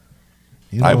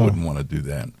 You I know, wouldn't want to do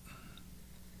that.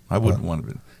 I wouldn't want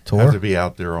to Tour? have to be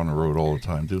out there on the road all the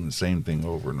time doing the same thing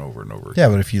over and over and over. Yeah,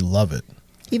 but if you love it.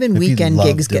 Even If you weekend love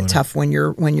gigs doing get it. tough when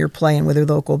you're playing with a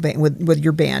local band with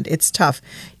your band. It's tough.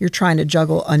 You're trying to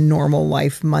juggle a normal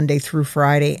life Monday through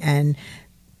Friday and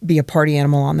be a party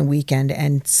animal on the weekend,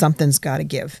 and something's got to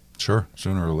give. Sure,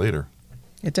 sooner or later.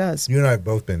 It does. You and I have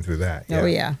both been through that. Oh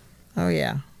yeah. Oh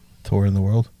yeah. Tour in the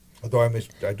world. Although I do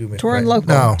miss Touring playing- local.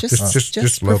 No, just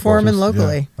local. performing Just-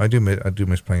 locally. I do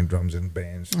miss playing drums in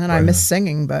bands. And I But, miss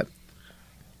singing, but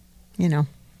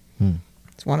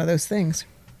it's one of those things.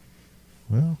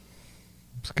 Well,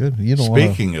 it's good. You don't want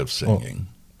Speaking of singing,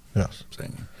 Yes.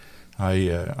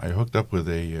 I hooked up with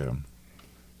a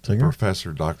Singer?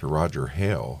 Professor Dr. Roger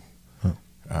Hale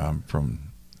from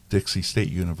Dixie State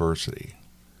University,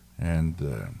 and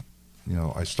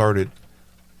I started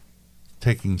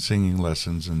taking singing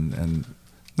lessons and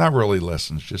not really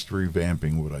lessons, just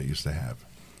revamping what I used to have.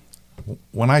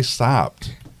 When I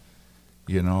stopped,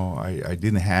 I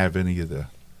didn't have any of the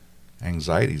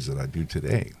anxieties that I do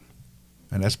today,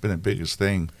 and that's been the biggest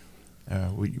thing.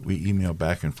 We email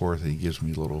back and forth, and he gives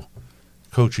me little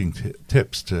coaching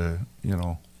tips to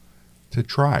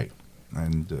try,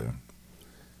 and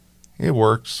It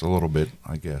works a little bit,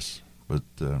 I guess. But,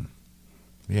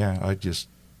 yeah,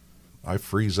 I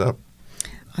freeze up.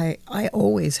 I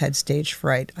always had stage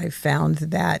fright. I found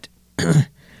that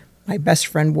my best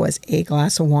friend was a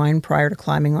glass of wine prior to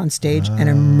climbing on stage and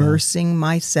immersing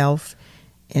myself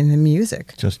in the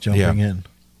music. Just jumping in.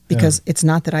 Because it's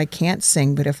not that I can't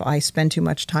sing, but if I spend too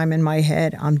much time in my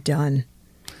head, I'm done.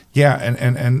 Yeah,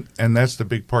 and that's the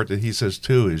big part that he says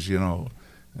too is,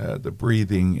 the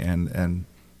breathing and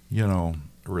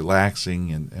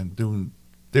relaxing and doing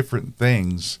different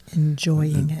things.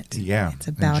 Enjoying it. Yeah. It's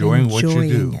about enjoying what you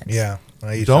do. it. Yeah.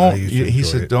 He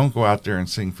said, don't go out there and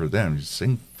sing for them. Just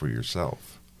sing for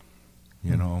yourself.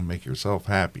 Make yourself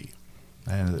happy.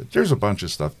 And there's a bunch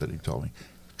of stuff that he told me.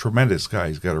 Tremendous guy.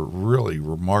 He's got a really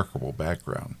remarkable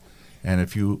background. And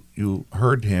if you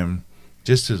heard him,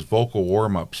 just his vocal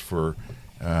warm-ups for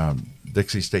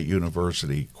Dixie State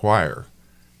University choir,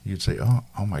 you'd say,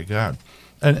 oh my God.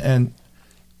 And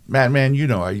man,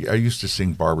 I used to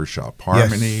sing barbershop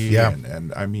harmony. Yes, yeah.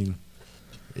 And I mean,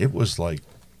 it was like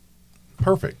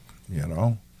perfect,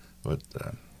 but...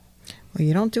 well,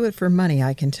 you don't do it for money,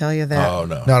 I can tell you that. Oh,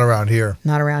 no. Not around here.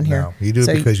 Not around here. No, you do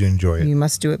it because you enjoy it. You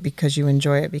must do it because you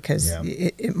enjoy it, because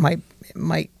it might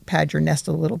pad your nest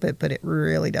a little bit, but it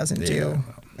really doesn't do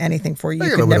anything for you. You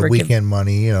You could could never never give weekend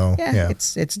money, Yeah,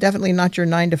 it's definitely not your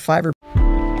 9 to 5 or.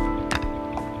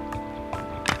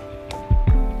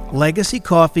 Legacy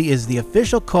Coffee is the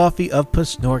official coffee of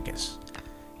Pasnorcus.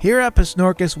 Here at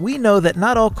Pasnorcus, we know that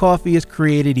not all coffee is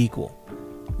created equal.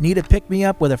 Need a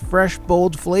pick-me-up with a fresh,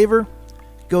 bold flavor?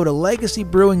 Go to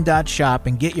legacybrewing.shop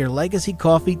and get your Legacy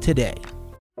Coffee today.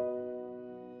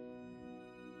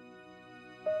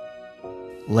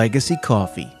 Legacy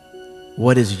Coffee.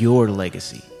 What is your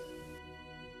legacy?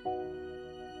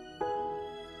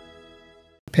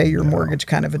 Pay your mortgage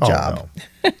kind of a job.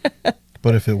 No.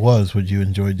 But if it was, would you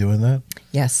enjoy doing that?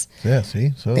 Yes. Yeah,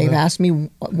 see? So They've asked me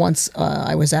once,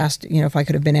 I was asked, if I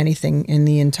could have been anything in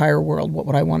the entire world, what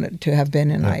would I want it to have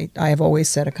been? And I have always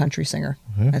said a country singer.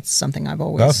 That's something I've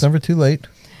always... Well, it's never too late.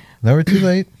 Never too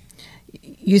late.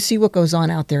 You see what goes on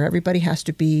out there. Everybody has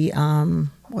to be,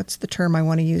 what's the term I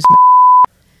want to use?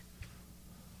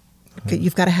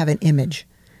 You've got to have an image.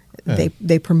 Yeah.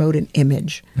 They promote an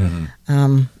image.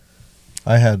 Mm-hmm.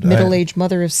 I had... Middle-aged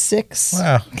mother of 6.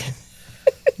 Wow.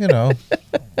 They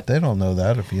don't know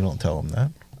that if you don't tell them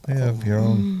that. They have your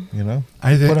own,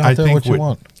 I put out there what you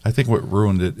want. I think what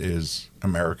ruined it is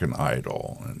American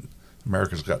Idol and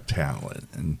America's Got Talent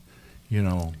and, It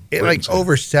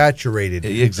oversaturated.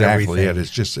 Exactly.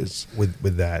 everything It's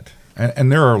with that.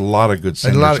 And there are a lot of good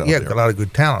singers out there. A lot of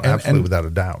good talent, absolutely, without a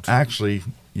doubt. Actually,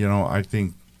 I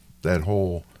think that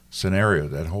whole scenario,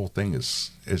 that whole thing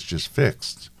is just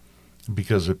fixed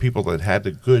because the people that had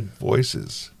the good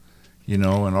voices, and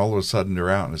all of a sudden they're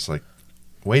out and it's like,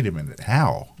 wait a minute,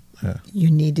 how? Yeah. You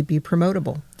need to be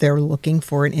promotable. They're looking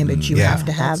for an image. You have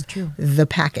to have the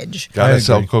package. Gotta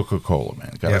sell Coca-Cola,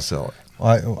 man. Gotta sell it.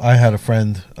 I had a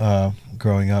friend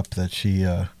growing up that she,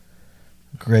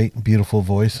 great, beautiful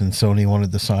voice, and Sony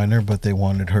wanted to sign her, but they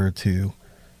wanted her to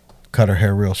cut her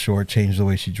hair real short, change the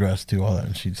way she dressed, do all that,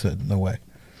 and she said, no way.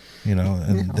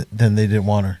 Then they didn't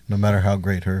want her, no matter how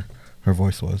great her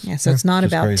voice was. Yeah, so it's not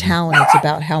Just about crazy. talent, it's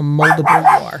about how moldable you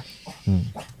are.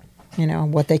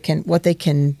 What they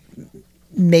can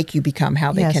make you become,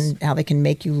 how they can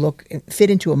make you look, fit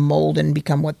into a mold and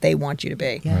become what they want you to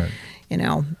be. Yeah. Right.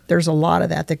 There's a lot of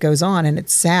that goes on, and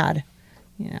it's sad.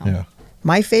 Yeah.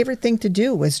 My favorite thing to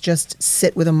do was just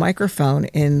sit with a microphone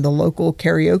in the local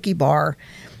karaoke bar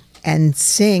and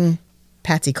sing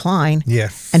Patsy Cline.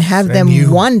 Yes. And have them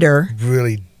wonder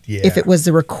really if it was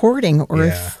the recording or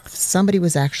if somebody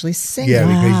was actually singing.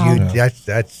 Yeah,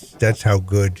 because that's how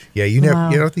good. Yeah, you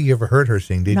don't think you ever heard her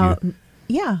sing, did you?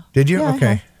 Yeah. Did you? Yeah,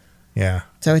 okay. Yeah.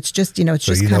 So it's just, it's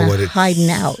So just you know kind what of it's- hiding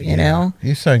out, you know?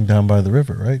 You sang Down by the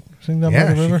River, right? Sing Down by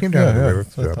the River? She came down the river,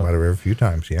 that's what I thought. by the river a few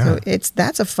times. Yeah. So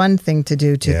that's a fun thing to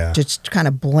do, to just kind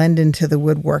of blend into the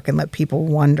woodwork and let people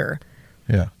wonder.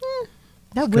 Yeah.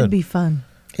 That would good. be fun.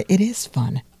 It is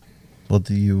fun. Well,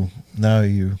 do you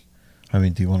want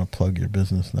to plug your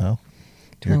business now?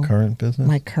 Your No. current business?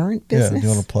 My current business? Yeah, do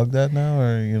you want to plug that now,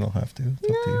 or you don't have to? It's up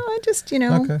to No, you. I just,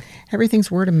 Okay. everything's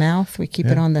word of mouth. We keep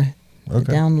it on the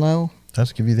down low.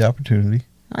 Let's give you the opportunity.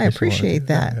 I appreciate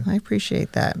that. I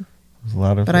appreciate that. There's a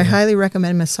lot of. But I highly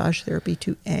recommend massage therapy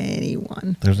to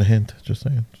anyone. There's a hint. Just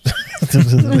saying.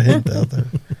 There's a hint out there.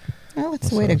 Well, it's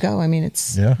the way to go. I mean,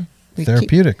 it's we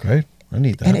therapeutic, right? I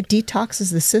need that. And it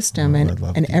detoxes the system, I'd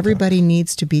love and detox. everybody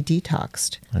needs to be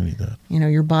detoxed. I need that.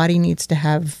 Your body needs to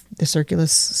have the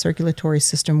circulatory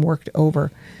system worked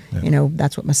over. Yeah.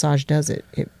 That's what massage does.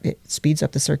 It speeds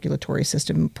up the circulatory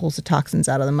system, pulls the toxins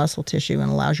out of the muscle tissue,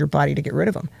 and allows your body to get rid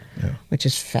of them, which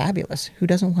is fabulous. Who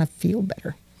doesn't want to feel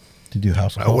better? Do you do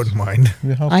house calls? I wouldn't mind.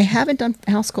 I haven't done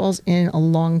house calls in a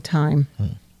long time.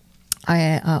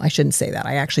 I shouldn't say that.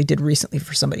 I actually did recently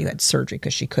for somebody who had surgery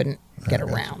because she couldn't get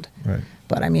around. Right.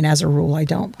 But I mean, as a rule, I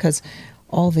don't, because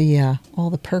all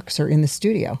the perks are in the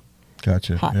studio.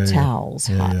 Gotcha. Hot towels,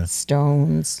 hot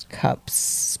stones, cups,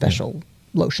 special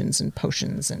lotions and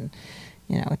potions, and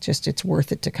it's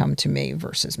worth it to come to me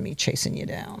versus me chasing you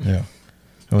down. Yeah.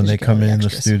 And when they come in the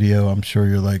studio, I'm sure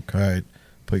you're like, all right,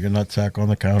 put your nutsack on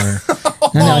the counter.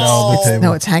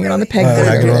 No, it's hanging on the pegboard.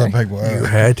 Hanging on the pegboard. You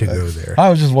had to go there. I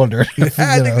was just wondering. You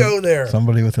had to go there.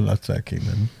 Somebody with a nutsack came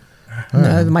in.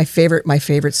 No, my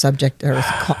favorite subject, or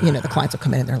the clients will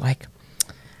come in and they're like,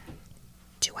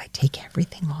 "Do I take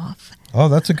everything off?" Oh,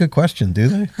 that's a good question. Do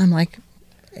they? I'm like,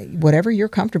 whatever you're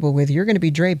comfortable with, you're going to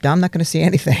be draped. I'm not going to see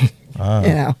anything.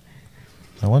 I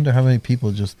wonder how many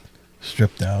people just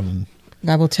strip down. And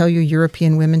I will tell you,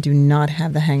 European women do not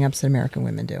have the hang-ups that American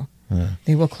women do.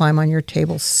 They will climb on your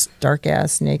table stark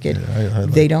ass naked. Yeah,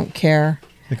 they don't care.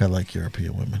 I think I like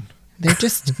European women. They're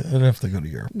just I don't have to go to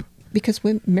Europe. Because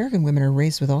American women are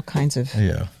raised with all kinds of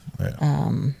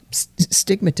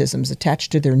stigmatisms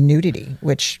attached to their nudity,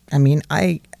 which, I mean,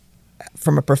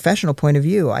 from a professional point of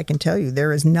view, I can tell you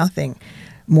there is nothing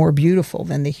more beautiful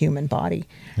than the human body.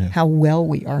 How well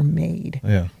we are made.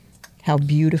 Yeah. How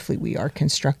beautifully we are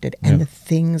constructed, and the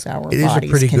things our bodies can do. It is a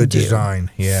pretty good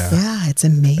design, Yeah, it's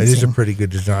amazing. It is a pretty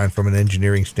good design from an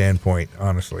engineering standpoint,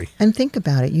 honestly. And think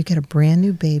about it. You get a brand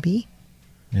new baby,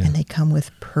 and they come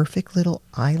with perfect little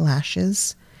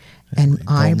eyelashes and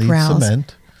eyebrows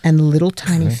and little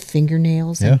tiny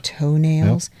fingernails and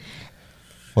toenails.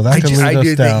 Well, that can lead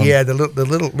us down. The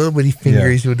little bitty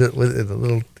fingers with the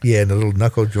little the little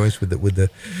knuckle joints with the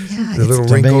little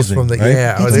wrinkles from the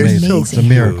they're so it's a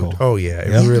miracle. Oh yeah,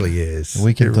 it really is.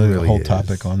 We can do a whole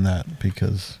topic on that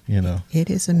because it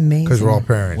is amazing. Because we're all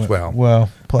parents.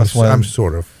 Plus I'm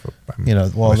sort of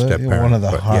one of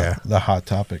the hot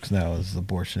topics now is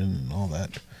abortion and all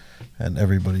that, and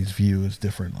everybody's view is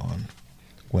different on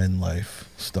when life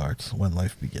starts, when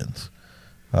life begins.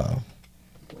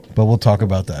 But we'll talk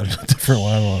about that in a different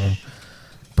one. I don't want to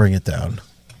bring it down.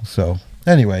 So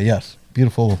anyway, yes,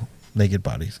 beautiful naked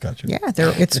bodies. Gotcha.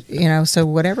 Yeah, so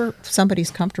whatever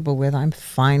somebody's comfortable with, I'm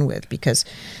fine with, because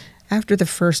after the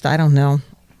first, I don't know,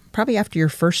 probably after your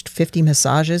first 50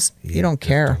 massages, you don't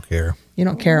care. You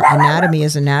don't care. Anatomy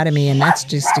is anatomy, and that's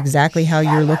just exactly how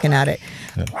you're looking at it.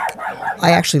 Yeah.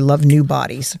 I actually love new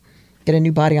bodies. Get a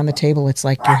new body on the table, it's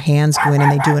like your hands go in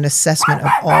and they do an assessment of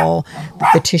all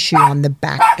the tissue on the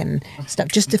back and stuff.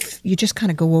 You just kind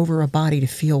of go over a body to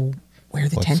feel where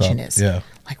the tension is. Yeah.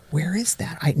 Like, where is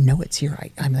that? I know it's here.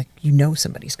 I'm like,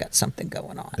 somebody's got something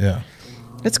going on. Yeah.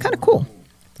 It's kind of cool.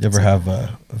 You ever have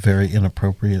a very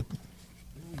inappropriate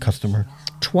customer?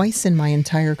 Twice in my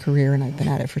entire career, and I've been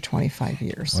at it for 25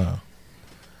 years. Wow.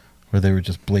 Where they were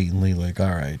just blatantly like,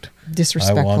 all right.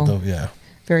 Disrespectful.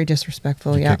 Very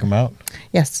disrespectful. Did you kick them out?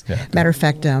 Yes. Yeah. Matter of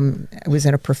fact, I was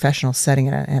in a professional setting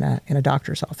in a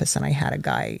doctor's office, and I had a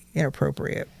guy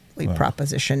inappropriately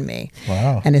proposition me.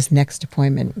 Wow. And his next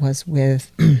appointment was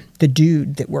with the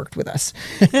dude that worked with us.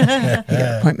 He got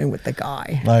an appointment with the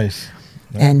guy. Nice.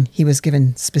 And he was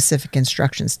given specific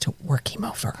instructions to work him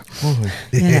over.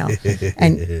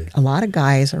 And a lot of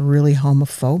guys are really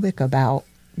homophobic about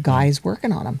guys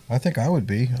working on them. I think I would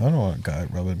be. I don't want a guy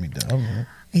rubbing me down.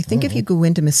 I think if you go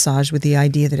into massage with the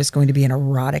idea that it's going to be an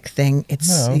erotic thing,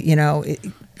 it's,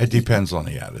 it depends on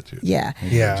the attitude. Yeah.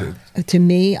 To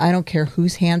me, I don't care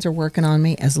whose hands are working on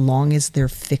me as long as they're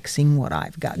fixing what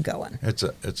I've got going. It's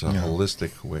a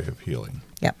holistic way of healing.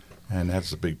 Yep. And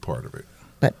that's a big part of it.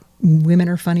 But women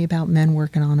are funny about men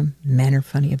working on them. Men are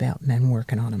funny about men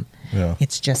working on them. Yeah.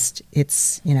 It's just,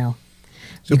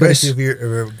 So basically, if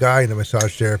you're a guy and a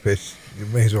massage therapist, you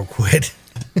may as well quit.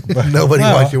 Nobody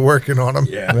wants you working on them.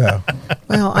 Yeah.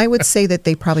 Well, I would say that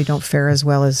they probably don't fare as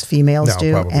well as females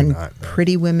do, and not, no.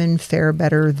 Pretty women fare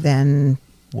better than.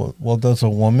 Well, does a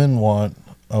woman want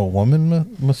a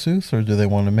woman masseuse, or do they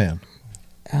want a man?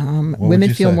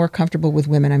 Women feel more comfortable with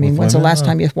women. I mean, when's the last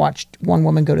time you watched one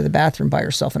woman go to the bathroom by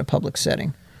herself in a public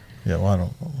setting? Yeah, well, I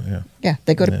don't. Yeah. Yeah,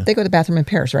 they go to the bathroom in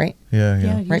pairs, right?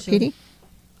 Yeah. Right, Petey?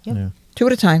 Yep. Yeah. 2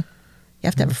 at a time. You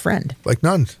have to have a friend. Like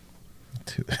nuns.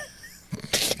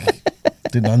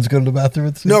 Do nuns go to the bathroom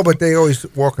at the same No, but they always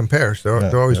walk in pairs.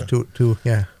 They're always two.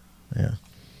 Yeah. Yeah,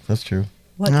 that's true.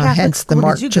 Hence the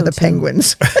March of the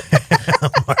Penguins.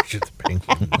 March of the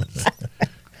Penguins.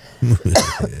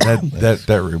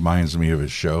 that reminds me of a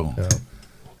show that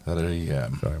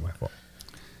Sorry, my fault.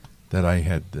 that I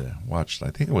had watched. I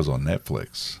think it was on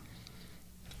Netflix.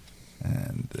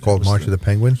 And Called March of the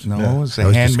Penguins? No, Yeah. it was That The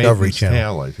was Handmaid's Discovery Channel.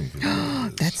 Tale. I think it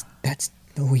was. That's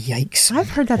oh yikes! I've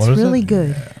heard that's What is really it?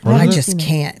 good. What I is it? just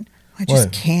can't. I just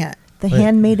What? can't. The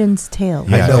Handmaiden's Tale.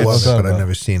 Yeah, I know it's- of it, but I've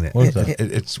never seen it. What is that?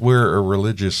 It's where a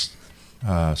religious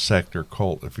sect or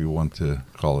cult, if you want to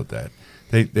call it that,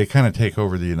 they kind of take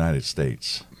over the United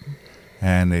States,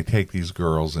 and they take these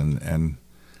girls and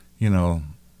you know,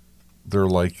 they're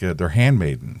like they're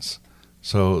handmaidens.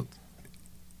 So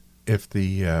if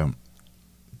the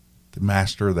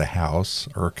master of the house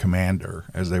or commander,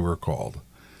 as they were called,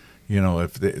 you know,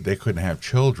 if they couldn't have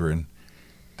children,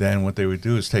 then what they would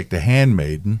do is take the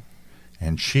handmaiden,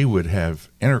 and she would have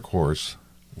intercourse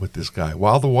with this guy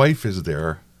while the wife is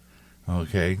there,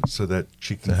 okay, so that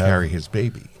she can carry his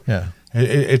baby. Yeah.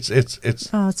 It's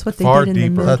Oh, it's what they far did in the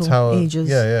deeper. Middle That's how. Ages.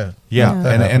 Yeah. Yeah,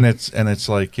 Yeah. and it's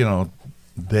like, you know,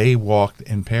 they walked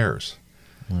in pairs,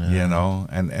 you know,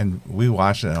 and we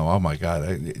watched it. And, oh my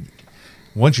God!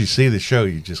 Once you see the show,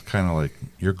 you just kind of like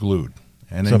you're glued,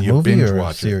 and It's then a you movie binge or a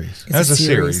watch series? it. That's It's a a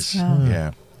series. series.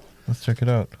 Yeah. Let's check it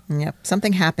out. Yep.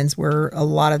 Something happens where a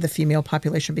lot of the female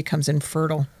population becomes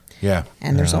infertile, Yeah.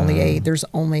 and there's only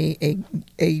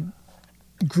a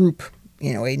group,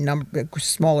 you know, a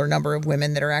smaller number of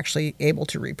women that are actually able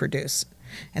to reproduce,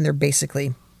 and they're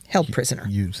basically held prisoner.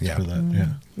 Used Yeah. for that. Yeah.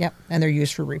 Yep, and they're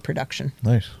used for reproduction.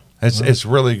 Nice. It's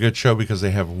really a good show because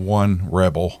they have one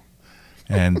rebel,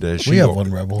 and she We have one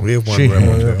rebel. We have one She-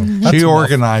 rebel, too. That's she enough.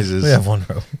 organizes. We have one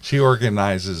rebel. She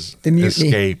organizes The mutiny.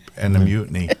 escape and the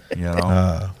mutiny. You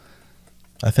know.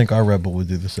 I think our rebel would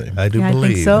do the same. I do Yeah, I think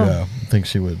believe. so. Yeah, I think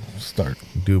she would start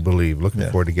Do believe. Looking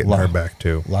Yeah. forward to getting her back,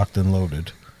 too. locked and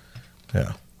loaded.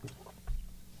 Yeah.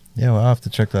 Yeah, well, I'll have to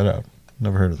check that out.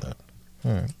 Never heard of that.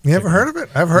 All right. You ever heard of it?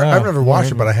 I've No, never watched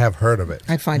never. it, but I have heard of it.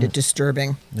 I find it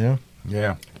disturbing. Yeah.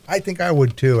 Yeah. I think I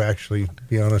would too, actually, to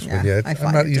be honest with Yeah, you. I I'm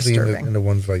find not it usually disturbing. into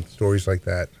ones like stories like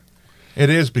that. It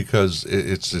is because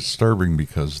it's disturbing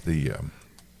because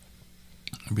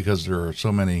because there are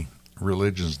so many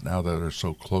religions now that are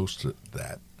so close to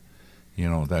that, you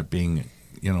know, that being,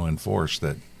 you know, enforced,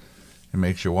 that it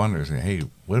makes you wonder, say, hey,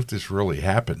 what if this really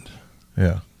happened?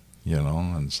 Yeah. You know,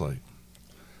 and it's like,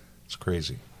 it's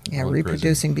crazy. Yeah, Really crazy.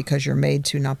 reproducing because you're made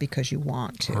to, not because you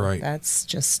want to. Right. That's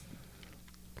just,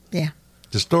 yeah.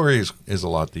 The story is a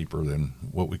lot deeper than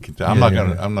what we can tell. Yeah, I'm not yeah,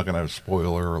 gonna yeah. I'm not gonna have a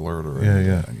spoiler alert or Yeah, anything.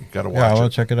 yeah. You gotta Yeah, I watch want it.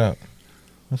 to check it out.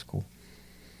 That's cool.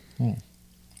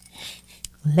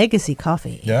 Legacy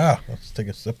Coffee. Yeah. Let's take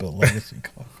a sip of legacy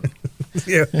coffee.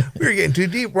 Yeah, we were getting too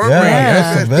deep, weren't Yeah, we? yeah.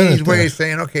 That's a minute Dean's way there. of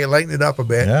saying, okay, lighten it up a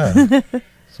bit. Yeah.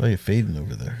 Saw you fading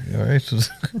over there. You all right?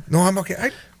 No, I'm okay.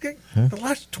 I get the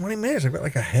last 20 minutes, I've got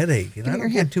like a headache. You know, I Give me don't your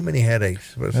hand. get too many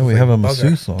headaches. But it's yeah, just we like have a bugger.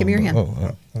 masseuse on. Give me your but-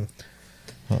 hand.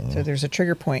 Oh, So there's a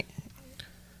trigger point.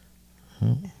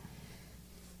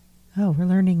 Oh, we're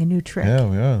learning a new trick. yeah,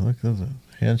 we are. Look, there's a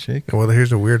handshake. Well,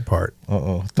 here's the weird part.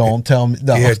 Uh-oh. Don't tell me.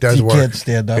 No, Yeah, it does you work. can't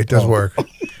stand up. It does Oh. work.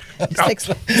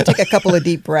 Just take a couple of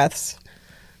deep breaths.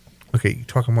 Okay, you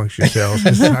talk amongst yourselves.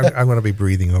 'Cause I'm going to be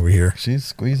breathing over here. She's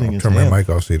squeezing I'll his turn my hand. mic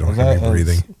off so you don't Was hear me that a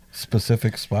breathing.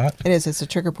 specific spot? It is. It's a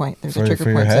trigger point. There's For- a trigger for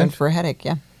your point head? zone for a headache.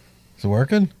 Yeah. Is it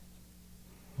working?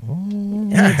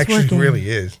 Yeah, it's actually, working. it really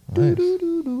is.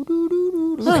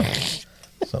 Nice.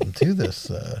 Something to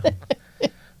this.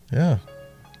 Yeah.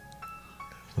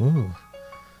 Ooh.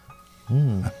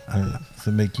 Does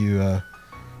it make you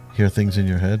hear things in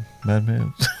your head,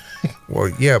 Madman? Well,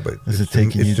 yeah, but Is it it's the,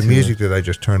 taking you it's the to music that I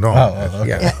just turned on. Oh, okay.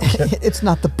 Yeah. It's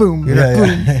not the boom. Yeah,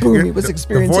 boom, yeah. boom. He was The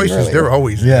experiencing voices, earlier. they're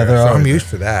always Yeah, there, they're so I'm always used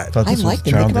there. to that. Thought I this was like them.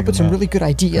 They come drowning up with some them really out. good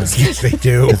ideas. Yes, they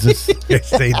do. Is this Yes,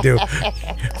 they do.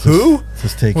 Who?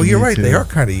 this taking Well, you're you right. to, They are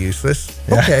kind of useless.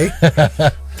 Okay.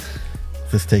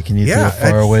 this taking you to Yeah. a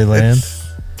faraway land?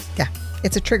 Yeah,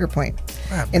 it's a trigger point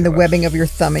Ah, in the man. webbing of your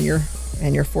thumb and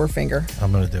your forefinger,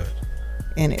 I'm gonna do it.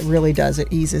 and it really does. It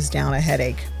eases down a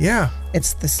headache. Yeah.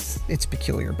 It's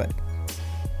peculiar, but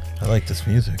I like this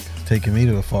music. It's taking me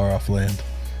to a far off land.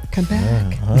 come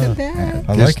back, come back.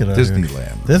 I like it. out here.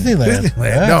 Disneyland. Disneyland. Disneyland.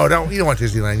 Yeah. No, you don't want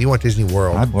Disneyland. You want Disney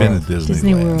World. I've Well, been to Disneyland.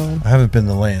 Disney World. I haven't been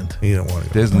to land. You don't want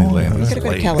to go. Disneyland You is gotta go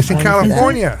to late. California. It's in for that.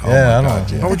 California. Oh Yeah, I my don't-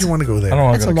 God, yeah. Why would you want to go there? I don't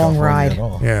want That's to go a to long California ride. at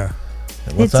all. Yeah.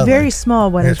 What's It's that very like?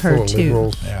 small, what I've It's full heard of too.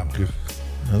 liberals. Yeah.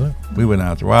 Is it? We went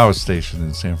out there. Well, I was stationed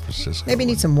in San Francisco. Maybe you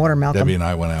need some water, Malcolm. Debbie and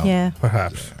I went out. Yeah.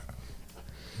 Perhaps.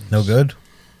 No good.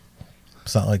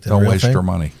 It's not like the Don't real waste thing. your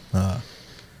money.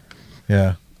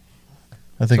 Yeah.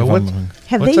 I think So if what's- I'm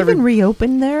Have What's they every- even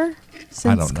reopened there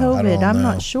since don't know. I COVID? don't I'm know.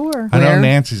 not sure. I know Where?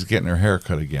 Nancy's getting her hair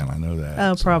cut again. I know that.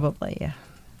 Oh, So, probably, yeah.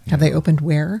 Have they opened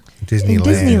where? Disneyland.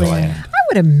 Disneyland. I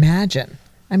would imagine.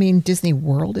 I mean, Disney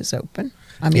World is open.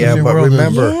 I mean, Yeah, Disney but World is-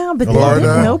 remember, Yeah, but they Florida,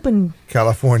 didn't open.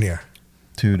 California.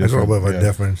 Two There's a different. little bit of a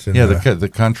difference. In The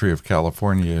country of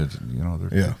California,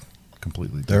 they're Yeah.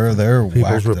 completely different. They're People's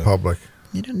whacked up. Republic.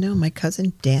 I don't know. My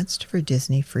cousin danced for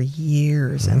Disney for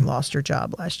years and lost her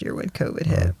job last year when COVID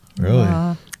hit. Really?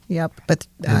 Yep. But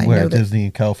I Where know that Disney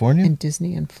in California? in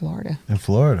Disney in Florida. In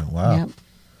Florida. Wow. Yep.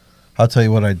 I'll tell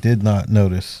you what I did not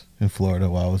notice in Florida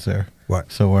while I was there.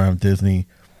 What? So where I'm Disney,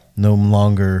 no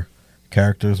longer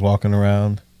characters walking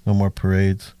around, no more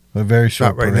parades. A very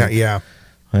short Not right parade. now. Yeah.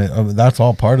 That's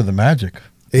all part of the magic.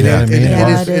 It You know is. what I mean?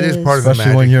 Yeah, It is part of the Especially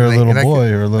magic. when you're a And I- little and I boy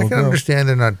can- or a little I can girl. understand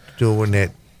they're not doing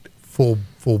it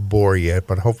full bore yet,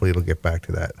 but hopefully it'll get back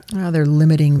to that. They're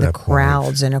limiting the That point.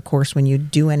 crowds, and of course, when you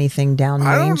do anything down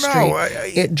I Main don't Street, know.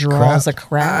 it draws a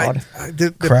crowd. The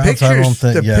Crowds, pictures, I don't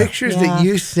think- the yeah. pictures Yeah. that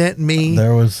you sent me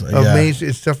There was of Maze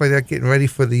and stuff like that, getting ready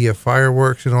for the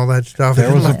fireworks and all that stuff. There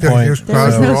it was looked a like point- those There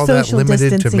crowds was were no all that social limited to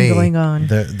distancing me. going on.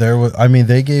 There was. I mean,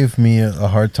 they gave me a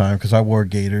hard time because I wore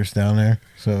gaiters down there.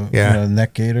 So Yeah.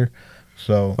 neck gaiter.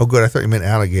 So Oh, good. I thought you meant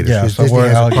alligators. Yeah, because so Disney we're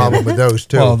has alligator. a problem with those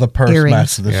too. well, the purse Earrings.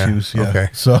 matched the Yeah, shoes. Yeah. okay.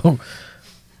 So,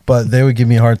 but they would give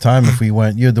me a hard time if we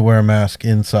went. You had to wear a mask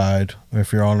inside, or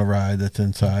if you're on a ride that's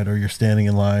inside, or you're standing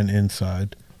in line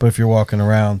inside. But if you're walking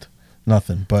around,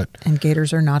 nothing. But And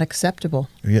gators are not acceptable.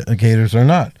 yeah, gators are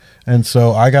not. And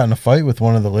so I got in a fight with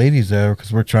one of the ladies there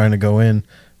because we're trying to go in,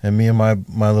 and me and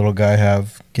my little guy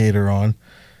have gator on.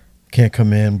 Can't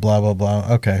come in, blah, blah, blah.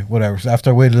 Okay, whatever. So after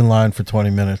I waited in line for 20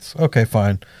 minutes, okay,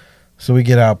 fine. So we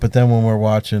get out. But then when we're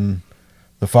watching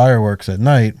the fireworks at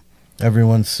night,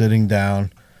 everyone's sitting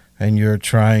down, and you're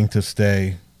trying to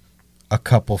stay a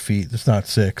couple feet. It's not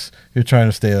 6. You're trying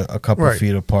to stay a couple Right.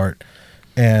 feet apart.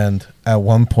 And at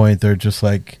one point, they're just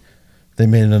like, they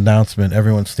made an announcement.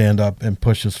 Everyone stand up and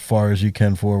push as far as you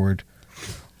can forward,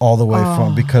 all the way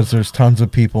from, because there's tons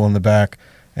of people in the back.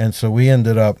 And so we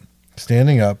ended up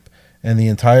standing up, and the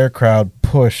entire crowd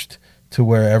pushed to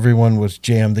where everyone was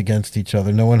jammed against each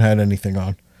other. No one had anything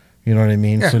on. You know what I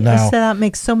mean? Yeah. So now, So that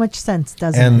makes so much sense,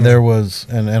 doesn't and it? there was,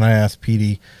 and I asked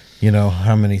Petey,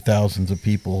 how many thousands of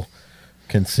people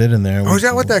can sit in there. Oh, is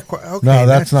that what that? Okay, No,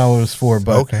 that's not what it was for.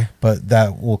 But okay. but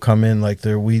that will come in like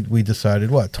there. We decided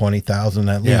 20,000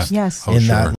 at Yeah. least. Yes. Oh, in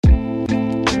sure. that.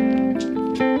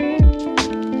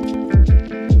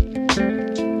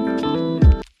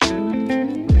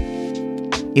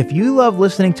 If you love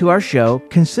listening to our show,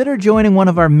 consider joining one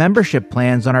of our membership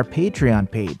plans on our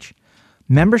Patreon page.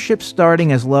 Membership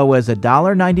starting as low as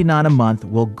 $1.99 a month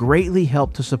will greatly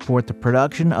help to support the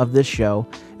production of this show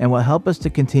and will help us to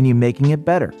continue making it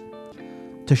better.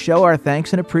 To show our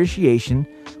thanks and appreciation,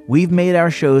 we've made our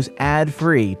shows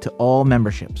ad-free to all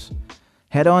memberships.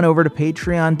 Head on over to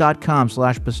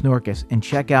patreon.com/Pasnorkus and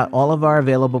check out all of our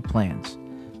available plans.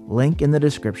 Link in the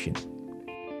description.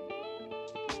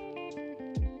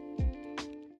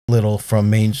 Little from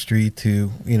Main Street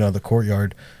to the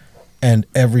courtyard, and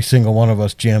every single one of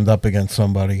us jammed up against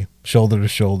somebody, shoulder to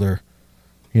shoulder.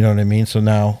 You know what I mean? So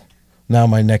now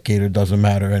my neck gaiter doesn't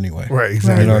matter anyway. Right,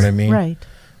 exactly. You know what I mean? Right.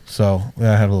 So I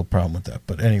had a little problem with that,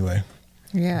 but anyway.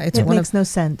 Yeah, it's It one makes of no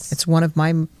sense. it's one of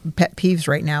my pet peeves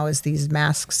right now is these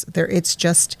masks. It's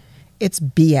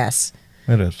BS.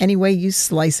 It is. Any way you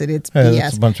slice it, it's Yeah, BS.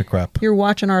 it's a bunch of crap. You're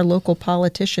watching our local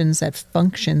politicians at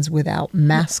functions without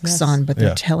masks Yes. on, but they're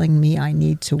Yeah. telling me I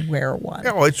need to wear one.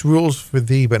 Yeah, well, it's rules for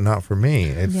thee, but not for me.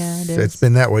 It's, Yeah, it It's is.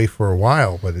 been that way for a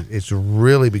while, but it's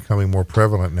really becoming more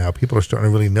prevalent now. People are starting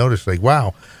to really notice, like,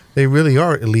 wow, they really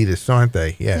are elitists, aren't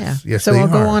they? Yes, yes, so they I'll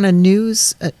are. go on a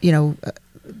news,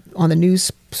 on the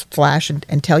news flash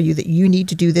and tell you that you need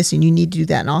to do this and you need to do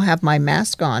that, and I'll have my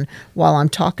mask on while I'm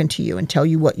talking to you and tell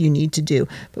you what you need to do.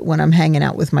 But when I'm hanging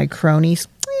out with my cronies,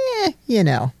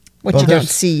 what Well, you don't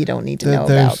there's- see, you don't need to know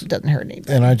there's- about. Doesn't hurt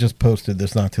anybody. And I just posted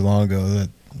this not too long ago that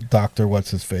Dr.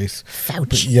 What's his face?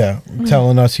 Fauci. Yeah,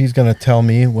 telling us he's going to tell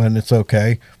me when it's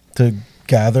okay to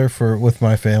gather with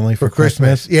my family for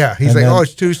Christmas. Yeah, he's And like, then- oh,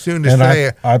 it's too soon to and say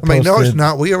it. I I'm like, no, it's posted-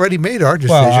 not. We already made our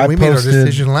decision. Well, I we made our posted-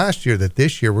 decision last year that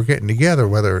this year we're getting together,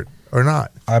 whether or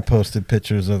not. I posted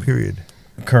pictures of Period.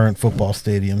 current football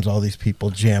stadiums, all these people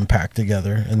jam-packed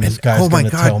together, and this guy's oh my going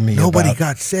to tell God, me nobody about,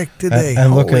 got sick today.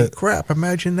 and look Holy at- crap!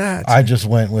 Imagine that. I just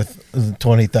went with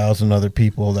 20,000 other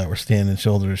people that were standing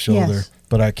shoulder to shoulder, Yes.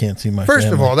 but I can't see my First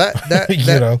of family. all, that You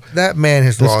know, that man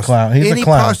has this lost clown- he's a any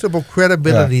clown. possible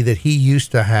credibility that he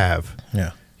used to have.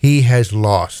 yeah, He has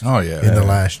lost. Oh, yeah. in the Yeah.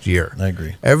 last year. I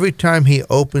agree. Every time he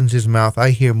opens his mouth,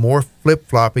 I hear more flip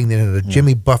flopping than at a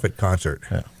Jimmy Buffett concert.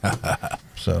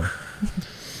 So,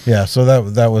 yeah, so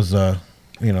that was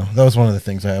that was one of the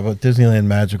things I have. But Disneyland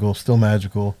magical, still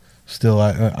magical. Still,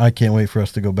 I can't wait for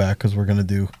us to go back because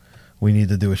we need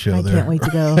to do a show there. I can't wait to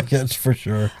go. Yes, for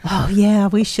sure. Oh yeah,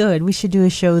 we should do a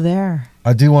show there.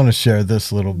 I do want to share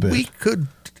this little bit.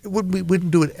 We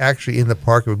wouldn't do it actually in the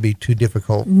park. It would be too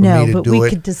difficult for No, me to but do we it.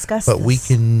 could discuss But this. we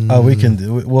can. We can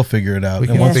do it. We'll figure it out. We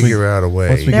And can once figure out a way.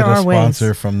 Once we There get a are ways.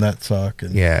 sponsor from NetSuck.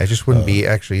 And, Yeah, it just wouldn't be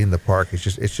actually in the park. It's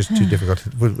just too difficult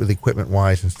with equipment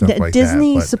wise and stuff like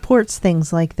Disney that. But- supports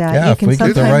things like that. Yeah, you if can we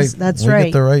get the right, sometimes. That's we right.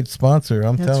 get the right sponsor.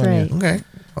 I'm That's telling right. you. Okay,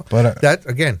 But that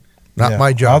again, not yeah,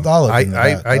 my job. I'll look into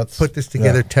that. I That's- put this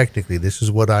together yeah. technically. This is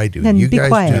what I do. Then You be guys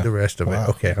quiet. do the rest of Wow. it.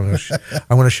 Okay, I'm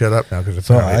gonna shut up now because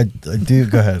So I do.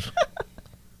 Go ahead.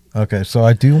 Okay, so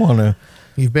I do want to.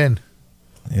 you've been.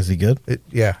 Is he good?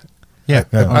 Yeah. Yeah.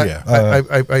 Yeah.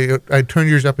 Yeah. I turned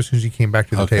yours up as soon as you came back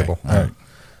to the Okay. table. All right.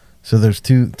 So there's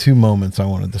two moments I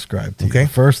want to describe to you. Okay. The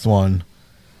first one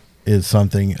is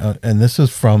something, and this is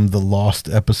from the Lost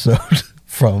episode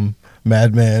from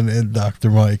Madman and Dr.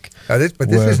 Mike. This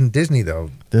where- isn't Disney though.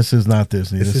 This is not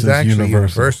Disney. This is is actually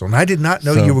Universal. And I did not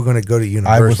know So, you were going to go to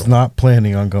Universal. I was not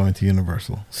planning on going to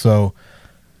Universal. So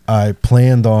I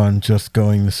planned on just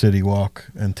going the city walk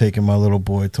and taking my little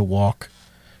boy to walk.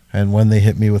 And when they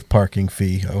hit me with parking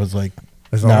fee, I was like,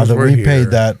 As long now as that we're we here.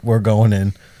 paid that, we're going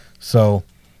in. So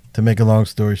to make a long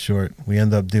story short, we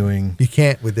end up doing, You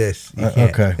can't with this. You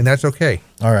can't. okay. And that's okay.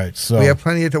 all right. So, We have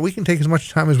plenty of time. We can take as much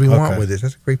time as we want Okay. with this.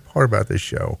 That's a great part about this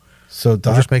show. so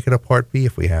We'll just make it a part B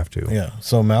if we have to. Yeah.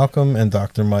 So Malcolm and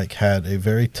Dr. Mike had a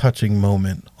very touching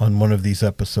moment on one of these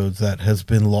episodes that has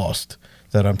been lost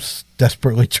that I'm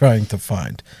desperately trying to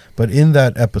find. But in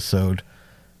that episode,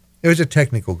 It was a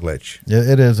technical glitch.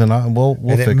 it is, and we'll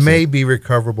and fix it it. may be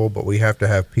recoverable, but we have to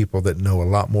have people that know a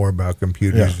lot more about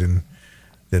computers Yeah.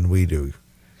 than we do.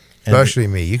 And- Especially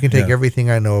me. You can take yeah. everything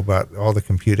I know about all the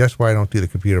computers. That's why I don't do the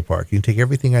computer park. You can take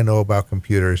everything I know about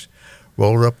computers,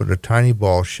 roll it up with a tiny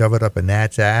ball, shove it up a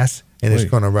gnat's ass, and it's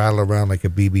Wait. going to rattle around like a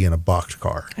BB in a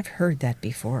boxcar. I've heard that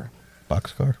before.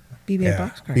 Boxcar. BB Yeah.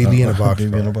 boxcar. BB in a boxcar.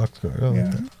 BB in a boxcar. Oh, Yeah.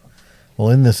 okay. Well,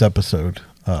 in this episode,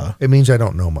 It means I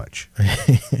don't know much.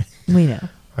 We know.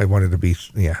 I wanted to be,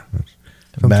 yeah.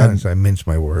 Sometimes I mince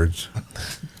my words.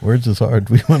 words is hard.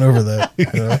 We went over that.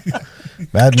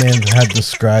 Madman had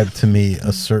described to me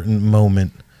a certain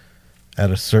moment at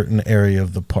a certain area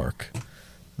of the park.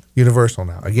 Universal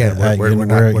now. Again, Yeah, we're we're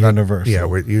not at we're not- Universal. Yeah,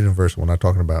 we're at Universal. We're not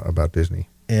talking about Disney.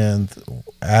 And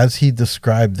as he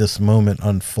described this moment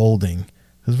unfolding,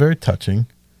 it was very touching,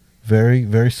 very,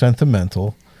 very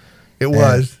sentimental. It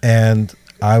was. And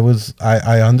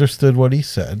I understood what he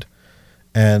said,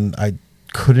 and I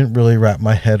couldn't really wrap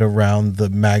my head around the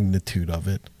magnitude of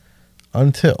it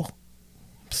until.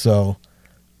 So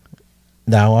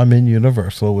now I'm in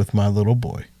Universal with my little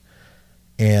boy,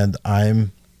 and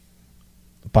I'm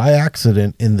by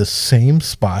accident in the same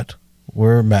spot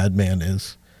where Madman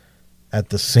is, at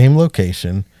the same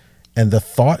location, and the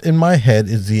thought in my head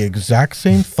is the exact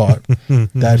same thought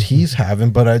that he's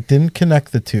having, but I didn't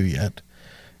connect the two yet.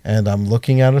 And I'm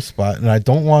looking at a spot, and I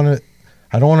don't want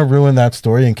to ruin that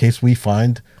story in case we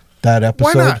find that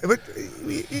episode. Why not? But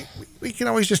we can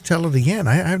always just tell it again.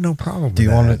 I have no problem. Do you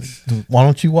with want that. to? Why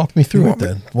don't you walk me through it want me-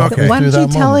 then? Walk Okay. me Why through don't you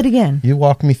that tell moment. it again? You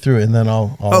walk me through it, and then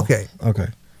I'll. Okay. Okay.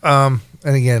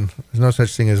 And again, there's no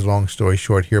such thing as long story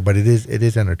short here, but it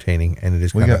is entertaining and it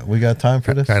is We got time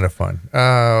for this. kind of fun.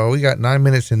 We got 9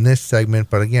 minutes in this segment,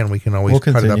 but again, we can always We'll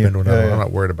cut it up continue. into another. Yeah. I'm not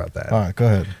worried about that. All right, go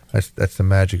ahead. That's the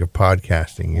magic of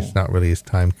podcasting. It's not really as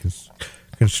time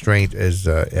constraint as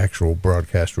actual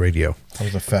broadcast radio. That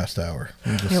was a fast hour.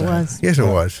 I'm just It saying. was. Yes, it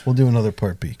was. We'll do another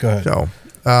part B. Go ahead. So,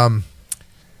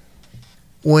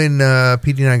 when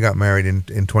PD and I got married in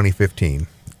 2015,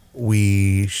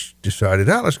 we decided,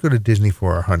 let's go to Disney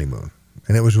for our honeymoon.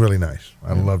 And it was really nice.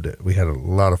 I loved it. We had a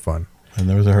lot of fun. And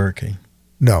there was a hurricane.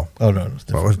 No. Oh no, it was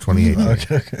Well, it different. was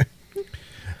 2018.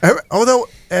 Okay. Although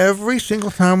every single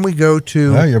time we go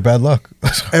to Oh, you're bad luck.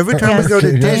 every time we Yes. go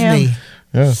to Yeah. Disney,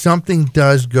 Yeah. something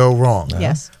does go wrong.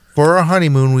 Yes. For our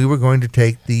honeymoon, we were going to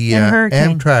take the And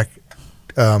hurricane.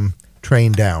 Amtrak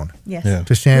train down Yes. Yeah.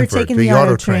 to Sanford, taking the the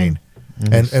auto auto train.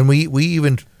 train. And we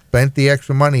even spent the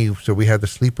extra money, so we had the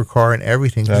sleeper car and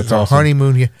everything. 'cause That's it's our awesome.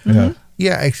 honeymoon. Yeah, Yeah.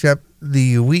 yeah, except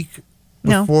the week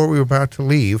No. before we were about to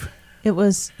leave. It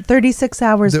was 36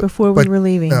 hours before we but, were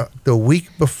leaving. the week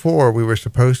before we were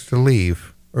supposed to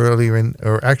leave,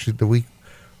 or actually the week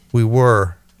we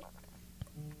were,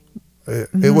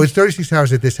 it was 36 hours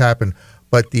that this happened,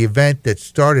 but the event that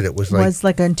started it was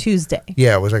like, on Tuesday.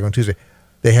 yeah, it was like on Tuesday.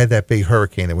 They had that big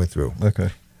hurricane that went through, Okay.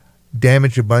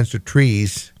 damaged a bunch of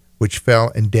trees, which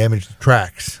fell and damaged the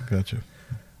tracks. Gotcha.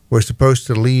 We're supposed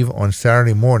to leave on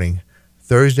Saturday morning.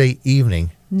 Thursday evening.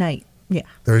 Night. Yeah.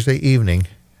 Thursday evening.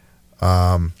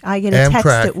 I get a text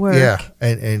at work. Yeah,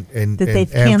 and that they've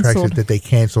Amtrak canceled. said that they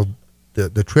canceled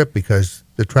the trip because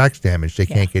the track's damaged. They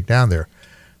can't get down there.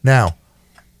 Now,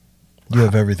 You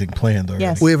have everything planned already.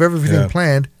 Yes. we have everything Yeah.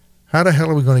 planned. How the hell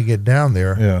are we going to get down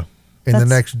there Yeah. in the That's-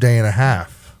 next day and a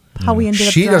half? How we ended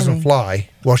up She doesn't driving. fly.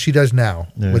 Well, she does now.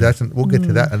 Yeah. But we'll get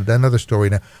to that another story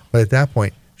now. But at that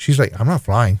point, she's like, "I'm not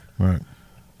flying. Right.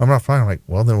 I'm not flying." I'm like,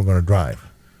 "Well, then we're going to drive,"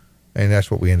 and that's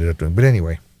what we ended up doing. But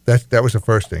anyway, that was the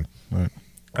first thing. Right.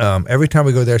 Every time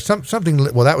we go there, something.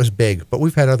 Well, that was big, but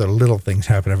we've had other little things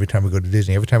happen every time we go to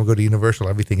Disney. Every time we go to Universal,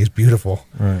 everything is beautiful.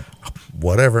 Right.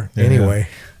 Whatever. Yeah, Anyway,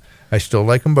 I still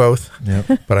like them both,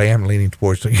 Yep. but I am leaning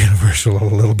towards the Universal a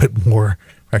little bit more.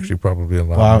 Actually, probably a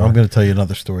lot. Well, more. I'm going to tell you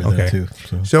another story Okay. there too.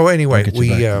 So anyway, I'll get you we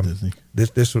back to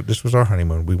Disney. this was our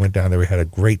honeymoon. We went down there. We had a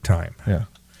great time. Yeah.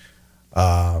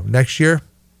 Next year,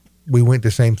 we went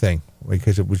the same thing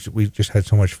because we just had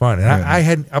so much fun. And Right. I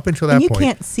had up until that And you point,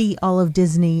 can't see all of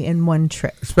Disney in one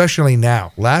trip. especially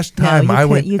now. Last No, time you I can't-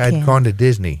 went, you I'd can't. gone to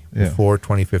Disney Yeah. before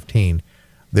 2015.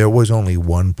 There was only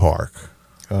one park.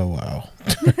 Oh wow.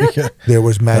 There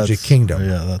was Magic That's- Kingdom.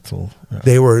 Yeah, that's all. Yeah.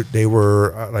 They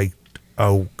were like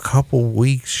a couple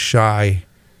weeks shy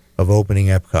of opening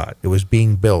Epcot. It was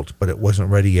being built, but it wasn't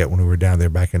ready yet when we were down there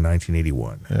back in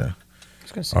 1981. Yeah. I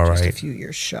was going to say All just a right. few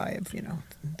years shy of,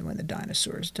 when the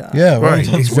dinosaurs died. Yeah, well, Right,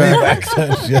 it's way back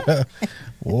exactly. then. Yeah.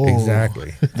 Whoa.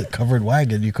 Exactly. The covered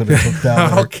wagon you could have took down.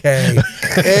 there. Okay.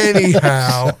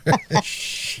 Anyhow,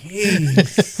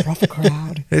 jeez. Rough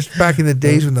crowd. It's back in the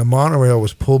days when the monorail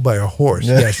was pulled by a horse.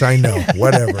 Yeah. Yes, I know.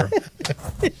 Whatever.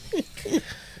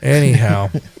 Anyhow,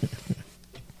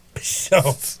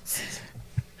 so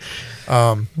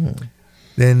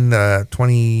then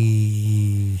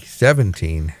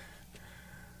 2017,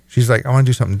 she's like, "I want to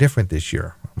do something different this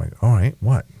year." I'm like, "All right,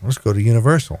 what? Let's go to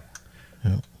Universal."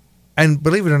 Yeah. And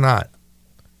believe it or not,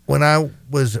 when I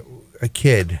was a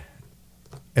kid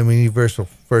and when Universal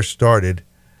first started,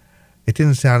 it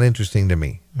didn't sound interesting to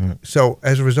me. Right. So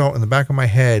as a result, in the back of my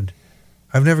head,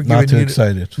 I've never Not given too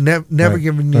excited. never Right.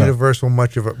 given No. Universal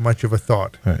much of a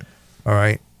thought. Right. All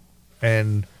right,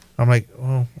 and I'm like,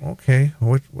 "Oh, okay."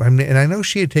 And I know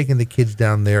she had taken the kids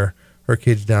down there, her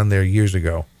kids down there years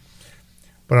ago.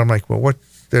 But I'm like, "Well,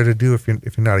 what's there to do if you're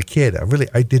not a kid?"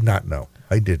 I did not know.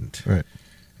 I didn't. Right.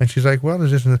 And she's like, "Well,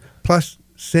 there's this." Plus,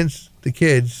 since the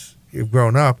kids have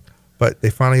grown up, but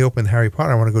they finally opened Harry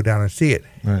Potter, I want to go down and see it.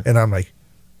 Right. And I'm like,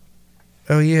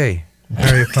 "Oh yay,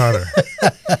 Harry Potter!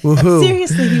 Woohoo!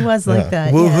 Seriously, he was like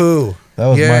that. Yeah. Woohoo!" That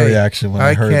was my Yay. reaction when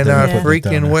I heard they cannot put it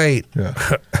down freaking there. wait.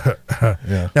 Yeah.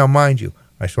 Yeah. Now, mind you,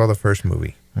 I saw the first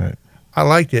movie. Right. I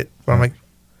liked it, but I'm like,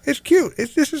 it's cute.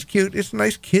 This is cute. It's a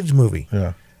nice kids movie.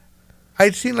 Yeah.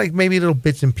 I'd seen like maybe little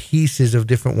bits and pieces of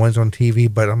different ones on TV,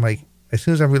 but I'm like, as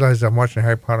soon as I realized I'm watching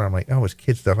Harry Potter, I'm like, oh, it's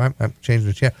kid stuff. I'm changing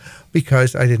the channel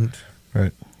because I didn't.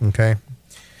 Right. Okay.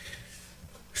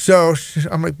 So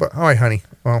I'm like, but all right, honey.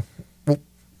 Well,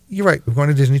 you're right. We're going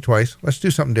to Disney twice. Let's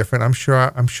do something different. I'm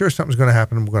sure something's going to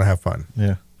happen, and we're going to have fun.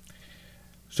 Yeah.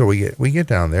 So we get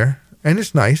down there, and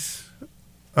it's nice,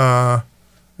 and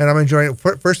I'm enjoying it.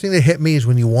 First thing that hit me is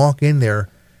when you walk in there,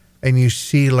 and you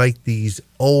see like these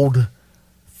old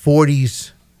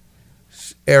 40s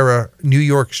era New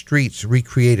York streets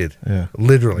recreated, Yeah.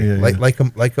 literally, Yeah, like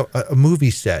a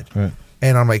movie set. Right.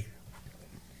 And I'm like,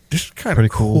 this is kind of Pretty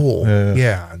cool. cool. Yeah.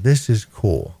 Yeah, this is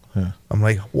cool. Yeah. I'm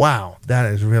like, wow, that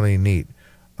is really neat.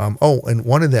 And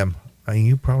one of them,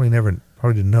 you probably didn't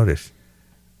notice.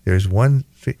 There's one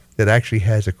that actually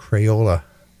has a Crayola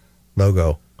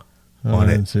logo Oh, on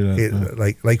I it. didn't see that.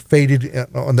 It like faded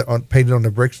painted on the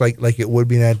bricks like it would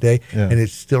be that day, Yeah. and it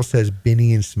still says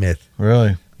Binney and Smith.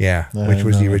 Really? Yeah, I which didn't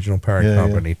was know the that. original parent Yeah, yeah.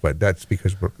 company, but that's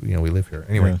because we live here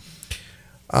anyway.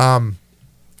 Yeah.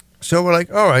 So we're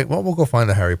like, all right, well, we'll go find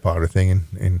the Harry Potter thing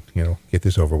and get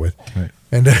this over with. Right.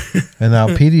 And And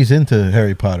now Petey's into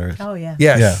Harry Potter. Oh yeah.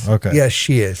 yes, Yeah, okay. yes,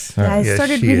 she is. Yeah, I Yes,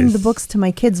 started she reading is. the books to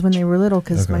my kids when they were little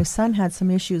because Okay. my son had some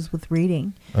issues with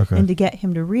reading. Okay. And to get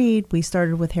him to read, we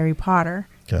started with Harry Potter,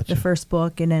 Gotcha. the first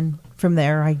book, and then from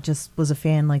there, I just was a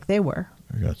fan like they were.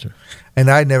 I gotcha. And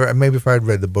maybe if I'd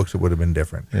read the books, it would have been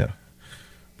different. Yeah.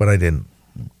 But I didn't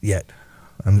yet.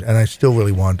 And I still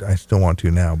want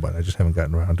to now, but I just haven't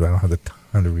gotten around to it. I don't have the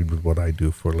time to read with what I do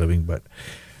for a living. But,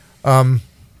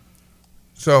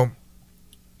 so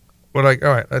we're like, all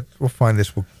right, we'll find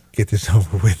this. We'll get this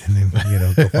over with and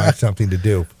then, go find something to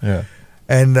do. Yeah.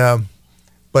 And,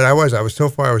 but I was so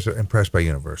far, I was impressed by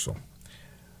Universal.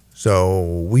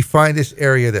 So we find this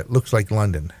area that looks like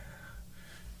London.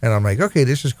 And I'm like, okay,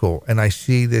 this is cool. And I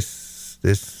see this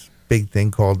big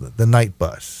thing called the night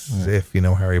bus. If you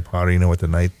know Harry Potter, you know what the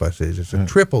night bus is. It's a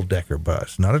triple-decker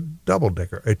bus, not a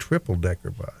double-decker, a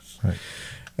triple-decker bus. Right.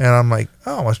 And I'm like,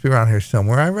 oh, it must be around here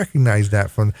somewhere. I recognize that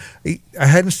from. I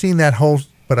hadn't seen that whole,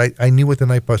 but I knew what the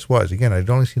night bus was. Again, I'd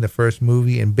only seen the first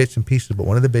movie in bits and pieces, but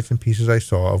one of the bits and pieces I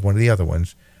saw of one of the other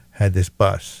ones had this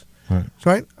bus. Right.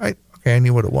 So I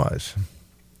knew what it was.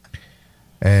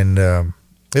 And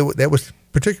that was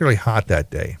particularly hot that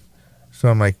day. So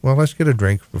I'm like, well, let's get a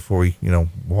drink before we,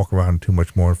 walk around too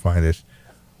much more and find this.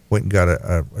 Went and got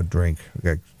a drink.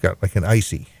 Got like an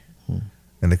icy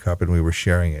in the cup, and we were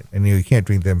sharing it. And you can't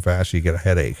drink them fast, so you get a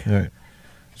headache. Right.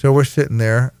 So we're sitting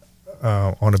there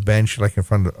on a bench, like in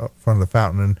front of the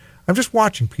fountain, and I'm just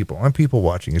watching people. I'm people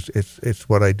watching. It's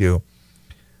what I do.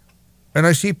 And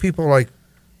I see people like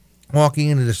walking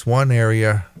into this one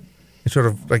area, and sort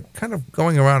of like kind of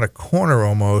going around a corner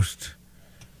almost,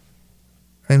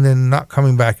 and then not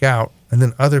coming back out, and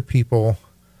then other people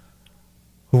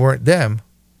who weren't them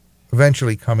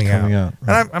eventually coming out. Right.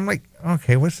 And I'm like,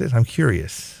 okay, what's this? I'm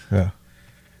curious. Yeah.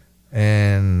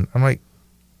 And I'm like,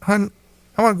 hon,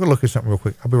 I want to go look at something real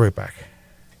quick. I'll be right back.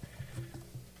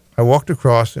 I walked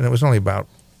across, and it was only about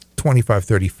 25,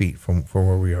 30 feet from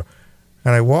where we are.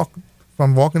 And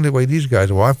I'm walking the way these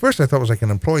guys are. Well, at first I thought it was like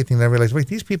an employee thing. Then I realized, wait,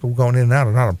 these people going in and out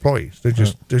are not employees. They're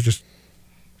just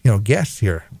guests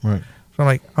here. Right. So I'm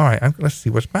like, all right, let's see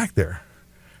what's back there.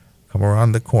 Come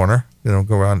around the corner, go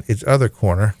around its other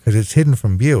corner, because it's hidden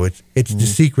from view. It's the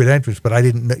secret entrance, but I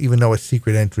didn't even know a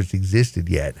secret entrance existed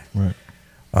yet. Right.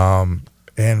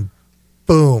 And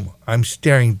boom, I'm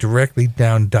staring directly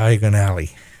down Diagon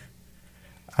Alley.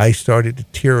 I started to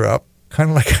tear up, kind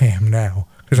of like I am now,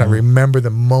 because I remember the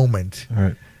moment.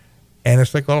 Right. And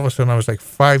it's like all of a sudden I was like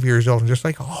 5 years old and just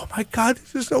like, oh my God,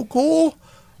 this is so cool.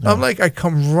 I'm like, I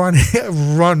come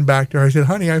run back to her. I said,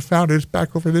 honey, I found it. It's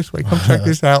back over this way. Come check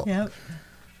this out. Yep.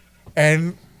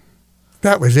 And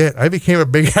that was it. I became a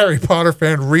big Harry Potter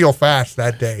fan real fast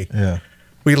that day. Yeah.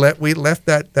 We left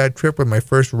that trip with my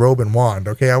first robe and wand.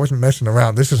 Okay, I wasn't messing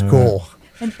around. This is cool.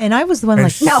 And I was the one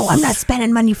like, no, I'm not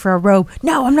spending money for a robe.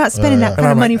 No, I'm not spending that kind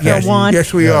of money for a wand.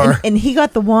 Yes, we are. And he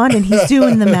got the wand and he's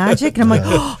doing the magic, and I'm like,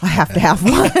 oh, I have to have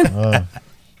one.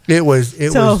 It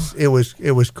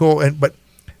was cool, but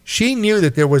she knew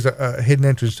that there was a hidden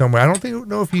entrance somewhere. I don't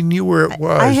know if you knew where it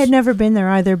was. I had never been there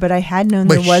either, but I had known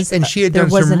there was an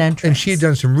entrance. And she had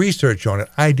done some research on it.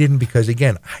 I didn't, because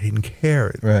again, I didn't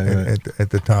care at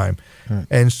the time. Right.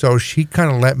 And so she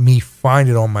kind of let me find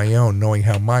it on my own, knowing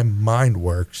how my mind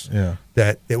works. Yeah.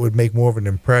 That it would make more of an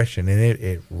impression, and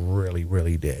it really,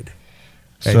 really did.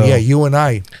 And you and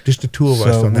I, just the two of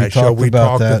us on that show, we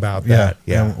talked about that.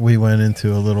 Yeah. And we went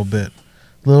into a little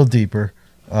deeper.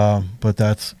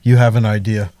 But you have an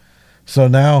idea. So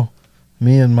now,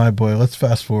 me and my boy, let's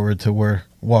fast forward to we're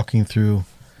walking through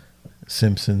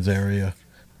Simpsons area.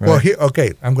 Right? Well,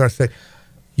 I'm going to say,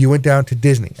 you went down to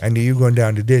Disney. I knew you were going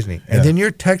down to Disney. And then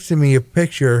you're texting me a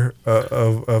picture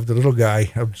of the little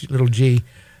guy, of little G,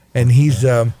 and he's...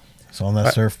 it's on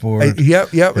that surfboard. Yep.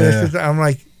 Yeah. I'm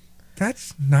like,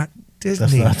 that's not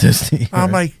Disney. That's not Disney.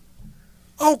 I'm like,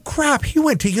 oh, crap, he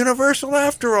went to Universal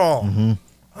after all. Mm-hmm.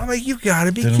 I'm like, you got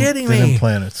to be kidding me. Didn't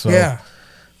plan it.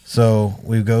 So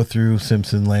we go through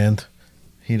Simpson Land.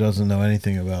 He doesn't know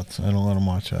anything about, so I don't let him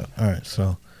watch that. All right,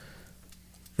 so.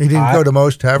 He didn't go to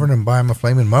Moe's Tavern and buy him a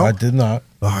Flamin' Moe? I did not.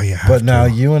 Oh, yeah. But now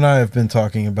you and I have been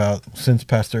talking about, since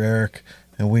Pastor Eric,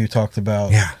 and we talked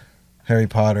about Harry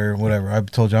Potter, whatever.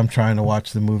 I've told you I'm trying to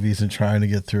watch the movies and trying to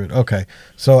get through it. Okay,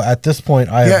 so at this point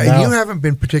I have and you haven't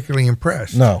been particularly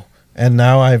impressed. No, and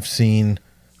now I've seen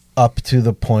up to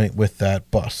the point with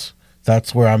that bus.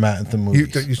 That's where I'm at the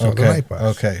movies. You saw the night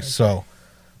bus. Okay, so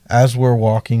as we're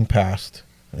walking past,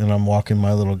 and I'm walking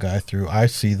my little guy through, I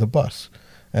see the bus.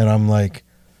 And I'm like,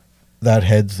 that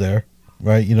head's there,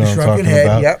 right? You know what I'm talking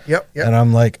about? Yep. And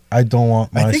I'm like, I don't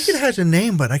want my... I think it has a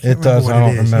name, but I can't remember what it is. I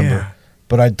don't remember. Yeah.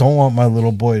 But I don't want my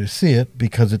little boy to see it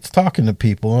because it's talking to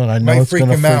people, and I know it's going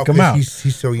to freak him out.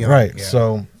 He's so young. Right,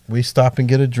 so... We stop and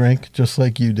get a drink, just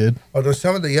like you did. Although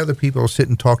some of the other people sit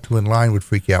and talk to in line would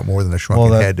freak you out more than a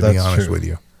shrunken head, to be honest with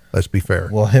you. Let's be fair.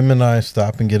 Well, him and I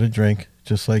stop and get a drink,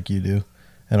 just like you do.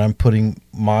 And I'm putting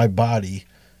my body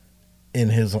in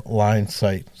his line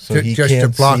sight. So he can't see the head.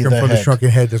 Just to block him from the shrunken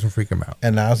head doesn't freak him out.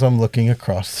 And as I'm looking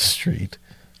across the street,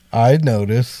 I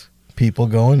notice people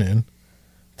going in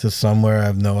to somewhere I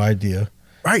have no idea.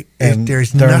 Right. And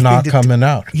they're not coming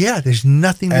out. Yeah, there's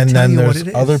nothing to and tell you what it is. And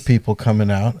then there's other people coming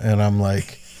out, and I'm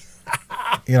like,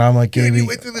 I'm like, Gaby, you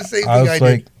went through the same thing I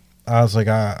did. I was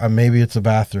like, maybe it's a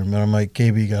bathroom. And I'm like,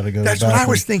 Gaby, you got to go to the bathroom. That's what I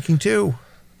was thinking, too.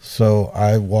 So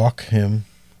I walk him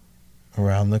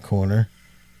around the corner,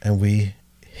 and we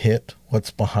hit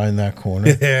what's behind that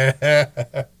corner.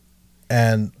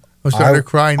 And I'm starting to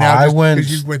cry now. I just went,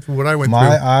 because you went through what I went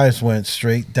my through. eyes went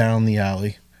straight down the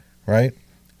alley, right?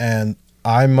 And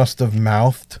I must have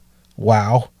mouthed,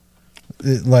 "Wow."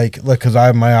 Like, because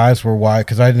my eyes were wide,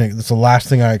 because I didn't. It's the last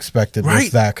thing I expected was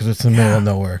Right. that, because it's in the middle of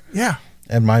nowhere. Yeah.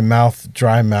 And my mouth,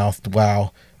 dry mouthed,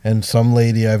 "Wow." And some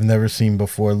lady I've never seen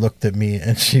before looked at me,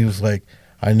 and she was like,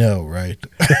 "I know, right?"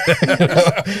 You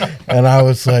know? And I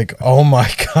was like, "Oh my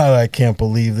God, I can't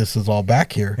believe this is all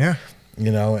back here." Yeah.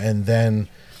 You know, and then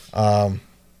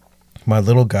my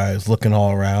little guy is looking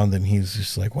all around, and he's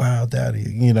just like, "Wow, Daddy,"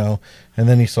 you know. And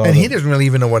then he saw, And he doesn't really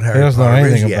even know what Harry he doesn't know Potter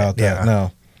is anything yet. about that, Yeah.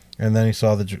 no. And then he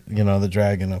saw the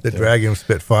dragon up The there. dragon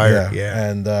Spitfire. Yeah.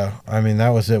 And I mean, that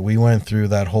was it. We went through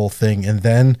that whole thing, and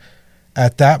then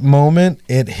at that moment,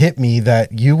 it hit me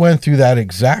that you went through that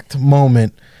exact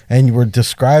moment, and you were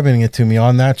describing it to me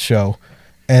on that show,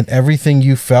 and everything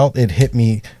you felt, it hit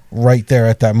me right there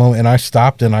at that moment, and I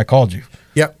stopped and I called you.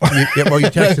 Yep. Well, you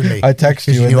texted me. I texted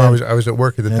you, You and knew then- I was at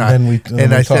work at the and time. then we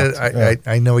I talked, said,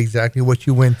 I know exactly what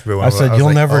you went through. I said, was "You'll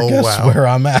like, never oh, guess wow. where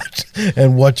I'm at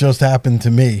and what just happened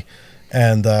to me."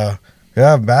 And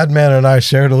yeah, Madman and I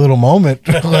shared a little moment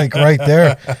like right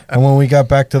there. And when we got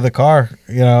back to the car,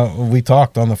 you know, we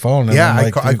talked on the phone. And Yeah, I'm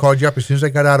like, I called you up as soon as I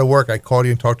got out of work. I called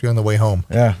you and talked to you on the way home.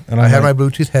 Yeah, and I I'm had like- my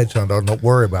Bluetooth headset on. Don't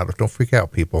worry about it. Don't freak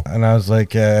out, people. And I was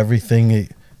like, everything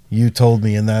you told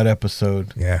me in that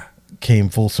episode Yeah. came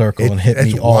full circle and hit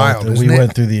It's me all. wild, we isn't it?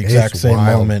 went through the exact It's same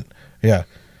wild. moment. Yeah.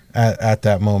 At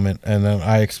that moment. And then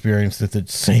I experienced it the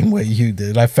same way you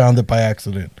did. I found it by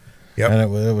accident. Yep. And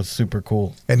it was super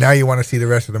cool. And now you want to see the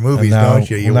rest of the And movies, now, don't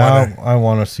you? You now want to. I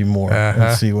want to see more Uh-huh.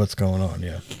 and see what's going on.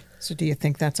 Yeah. So do you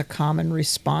think that's a common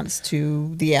response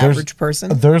to the average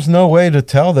person? There's no way to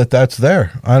tell that that's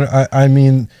there. I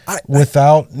mean,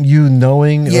 without you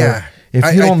knowing, Yeah.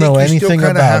 if you don't know anything you still kind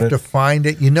of about have it, to find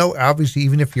it. You know, obviously,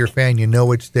 even if you're a fan, you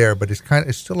know it's there, but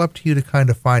it's still up to you to kind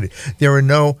of find it. There are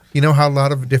no, you know how a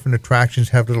lot of different attractions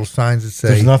have little signs that say,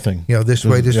 There's nothing. You know, this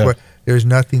way, this Yeah. way. There's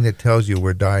nothing that tells you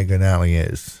where Diagon Alley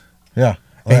is. yeah.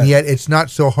 And yet it's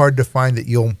not so hard to find that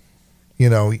you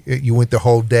went the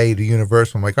whole day to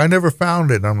Universal. I'm like, I never found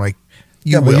it. And I'm like,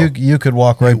 you will. But you could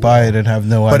walk right by it and have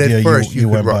no But idea at first, you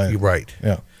went could, by it. you're right.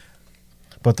 Yeah.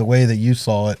 But the way that you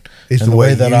saw it Is and the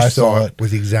way that you I saw it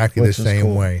was exactly the which is same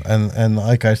cool. way. And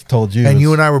like I told you, And you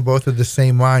it's- and I were both of the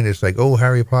same mind. It's like, oh,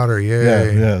 Harry Potter,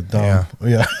 yay. yeah, dumb.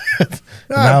 Yeah. Ah,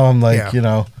 Now I'm like, yeah. you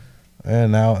know,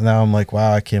 and now I'm like,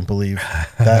 wow, I can't believe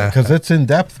that, because it's in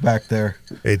depth back there.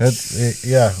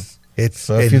 Yeah.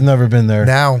 So if you've never been there,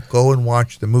 now go and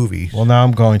watch the movie. well, now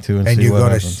I'm going to, and see you're what going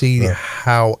to happens. see So,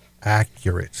 how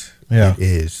accurate Yeah. it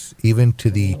is, even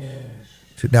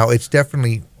now it's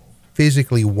definitely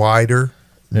physically wider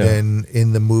Yeah. than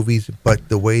in the movies, but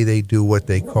the way they do what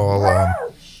they call I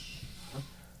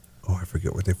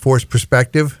forget what they forced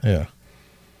perspective. yeah,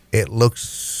 It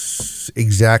looks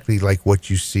exactly like what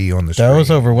you see on the screen. that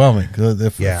was overwhelming. 'Cause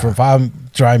Yeah. if I'm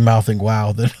dry mouthing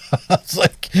wow, then I was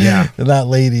like, Yeah. And that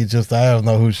lady just, I don't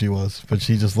know who she was, but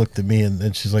she just looked at me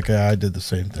and she's like, yeah, I did the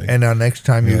same thing. And now next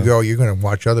time you Yeah. go, you're going to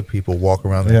watch other people walk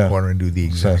around the Yeah. corner and do the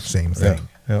exact same thing.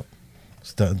 Yeah. Yep.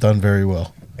 It's done very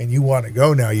well. And you want to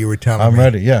go now, you were telling I'm me.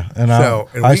 ready. Yeah. And So,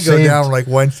 and we go down like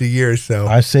once a year, so.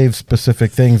 I saved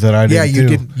specific things that I didn't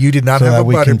do. You did not so have that a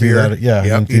we butter can do beer. that. Yeah,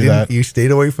 Yep, and do you didn't. that. You stayed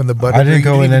away from the butter I didn't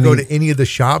beer. go You in didn't even any- go to any of the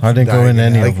shops. I didn't go in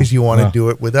any of them. because you want to No. do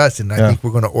it with us, and I Yeah. think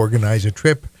we're going to organize a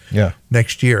trip Yeah.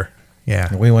 next year.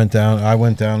 Yeah. We went down. I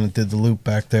went down and did the loop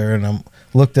back there, and I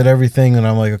looked at everything, and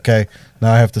I'm like, okay,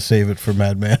 now I have to save it for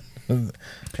Madman.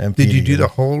 And Did Petey, you do the know.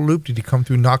 whole loop? Did you come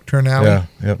through Nocturne Alley?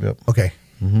 Yeah. Yep. Okay.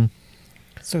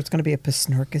 So it's going to be a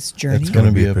Pasnorkus journey. It's going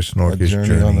to be a Pasnorkus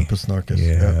journey on the journey. Pasnorkus.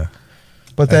 Yeah.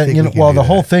 But I then, think you we know, can well, do the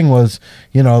whole that. thing was,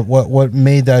 you know, what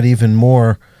made that even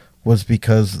more was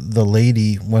because the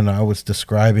lady, when I was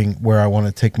describing where I want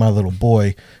to take my little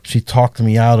boy, she talked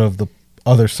me out of the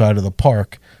other side of the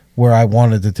park where I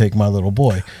wanted to take my little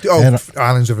boy. Oh, And-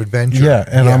 Islands of Adventure. yeah,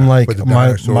 and I'm like, with the my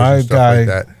dinosaurs and stuff guy, like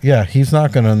that. yeah, he's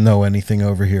not going to know anything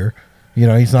over here. You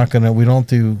know, he's not going to, we don't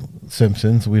do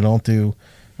Simpsons. We don't do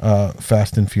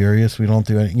Fast and Furious. We don't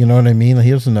do any, you know what I mean?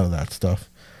 He doesn't know that stuff.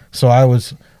 So I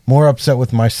was more upset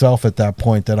with myself at that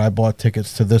point that I bought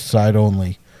tickets to this side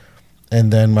only.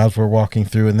 And then as we're walking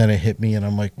through, and then it hit me, and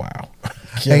I'm like, wow.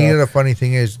 And you know the funny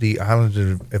thing is the Islands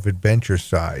of Adventure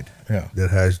side Yeah. that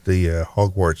has the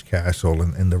Hogwarts Castle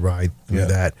and the ride through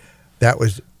Yeah. that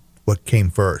was what came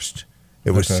first.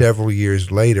 It was Okay. several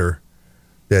years later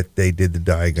that they did the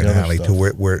Diagon The other Alley to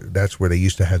stuff. where that's where they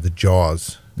used to have the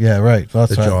Jaws. Yeah, right.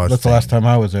 That's The Jaws the last thing. time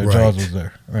I was there. Right. Jaws was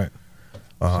there. Right.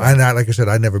 And like I said,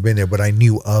 I'd never been there, but I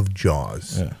knew of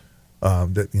Jaws. Yeah.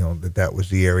 That was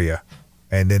the area,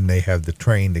 and then they have the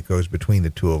train that goes between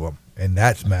the two of them, and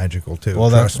that's magical too.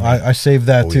 Well, I saved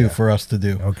that too for us to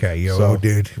do. Okay,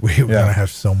 dude, we're gonna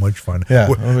have so much fun. Yeah,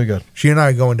 that'll be good. She and I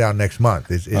are going down next month.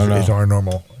 Is our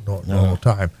normal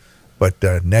time.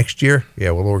 But next year,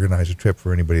 we'll organize a trip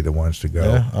for anybody that wants to go.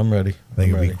 Yeah, I'm ready. I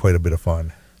think it'll be quite a bit of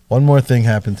fun. One more thing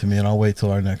happened to me, and I'll wait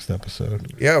till our next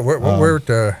episode. Yeah, we're at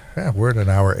an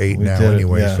hour 8 now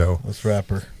anyway. So let's wrap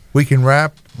her. We can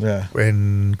wrap. Yeah.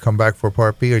 And come back for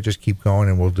part B, or just keep going,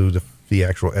 and we'll do the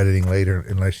actual editing later,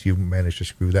 unless you manage to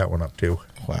screw that one up too.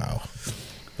 Wow,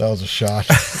 that was a shot.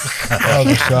 That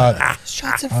was a shot.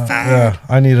 Shots of fire. Yeah,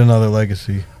 I need another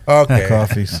legacy. Okay.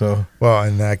 Coffee. So well,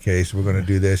 in that case, we're going to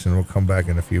do this, and we'll come back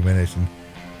in a few minutes and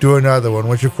do another one,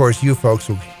 which of course you folks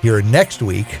will hear next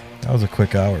week. That was a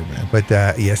quick hour, man. But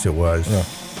yes, it was. Yeah.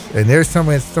 And there's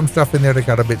some stuff in there that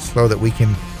got a bit slow that we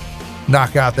can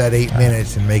knock out that 8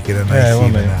 minutes and make it a nice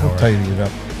even hour. We'll tighten it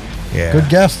up. Yeah. Good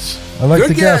guests. I like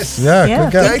the guests. Yeah,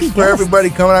 good guests. Thanks for everybody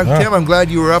coming out. Tim, I'm glad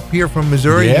you were up here from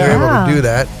Missouri and you were able to do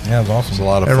that. Yeah, it was awesome. It was a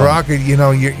lot of fun. And Rocket,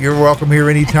 you're welcome here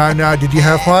anytime now. Did you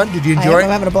have fun? Did you enjoy it? I'm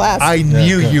having a blast. I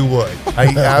knew you would.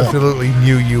 I absolutely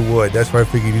knew you would. That's why I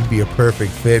figured you'd be a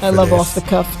perfect fit for this. I love off the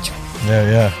cuff.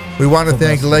 Yeah. We want to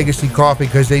thank Legacy Coffee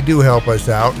because they do help us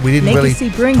out. We didn't really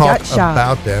talk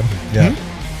about them. Yeah.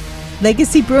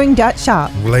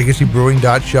 LegacyBrewing.shop.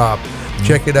 LegacyBrewing.shop.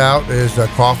 Check it out. There's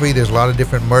coffee. There's a lot of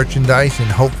different merchandise, and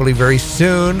hopefully very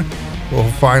soon we'll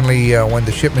finally, when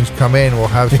the shipments come in, we'll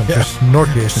have some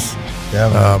Snorkus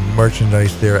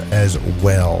merchandise there as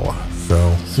well. So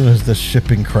as soon as the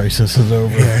shipping crisis is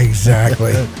over. Yeah,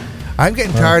 exactly. I'm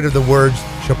getting tired of the words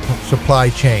supply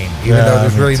chain, even though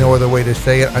there's really no other way to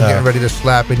say it. I'm getting ready to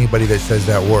slap anybody that says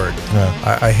that word.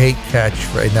 Yeah. I hate catch,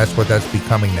 and that's what that's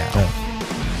becoming now.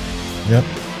 Yep,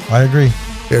 I agree.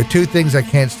 There are two things I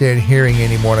can't stand hearing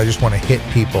anymore, and I just want to hit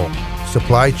people: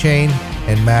 supply chain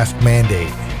and mask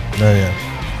mandate. Oh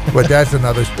yeah. But that's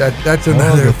another. That's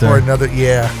another for another.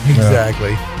 Yeah,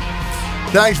 exactly.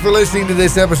 Thanks for listening to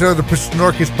this episode of the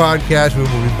Snorkus Podcast. We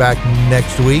will be back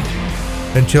next week.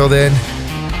 Until then,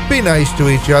 be nice to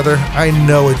each other. I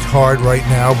know it's hard right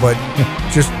now, but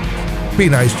just be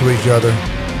nice to each other,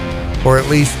 or at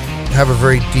least have a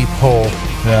very deep hole.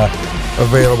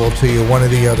 Available to you, one or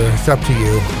the other. It's up to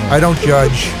you. I don't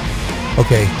judge.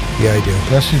 Okay, yeah, I do.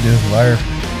 Yes, you do, liar.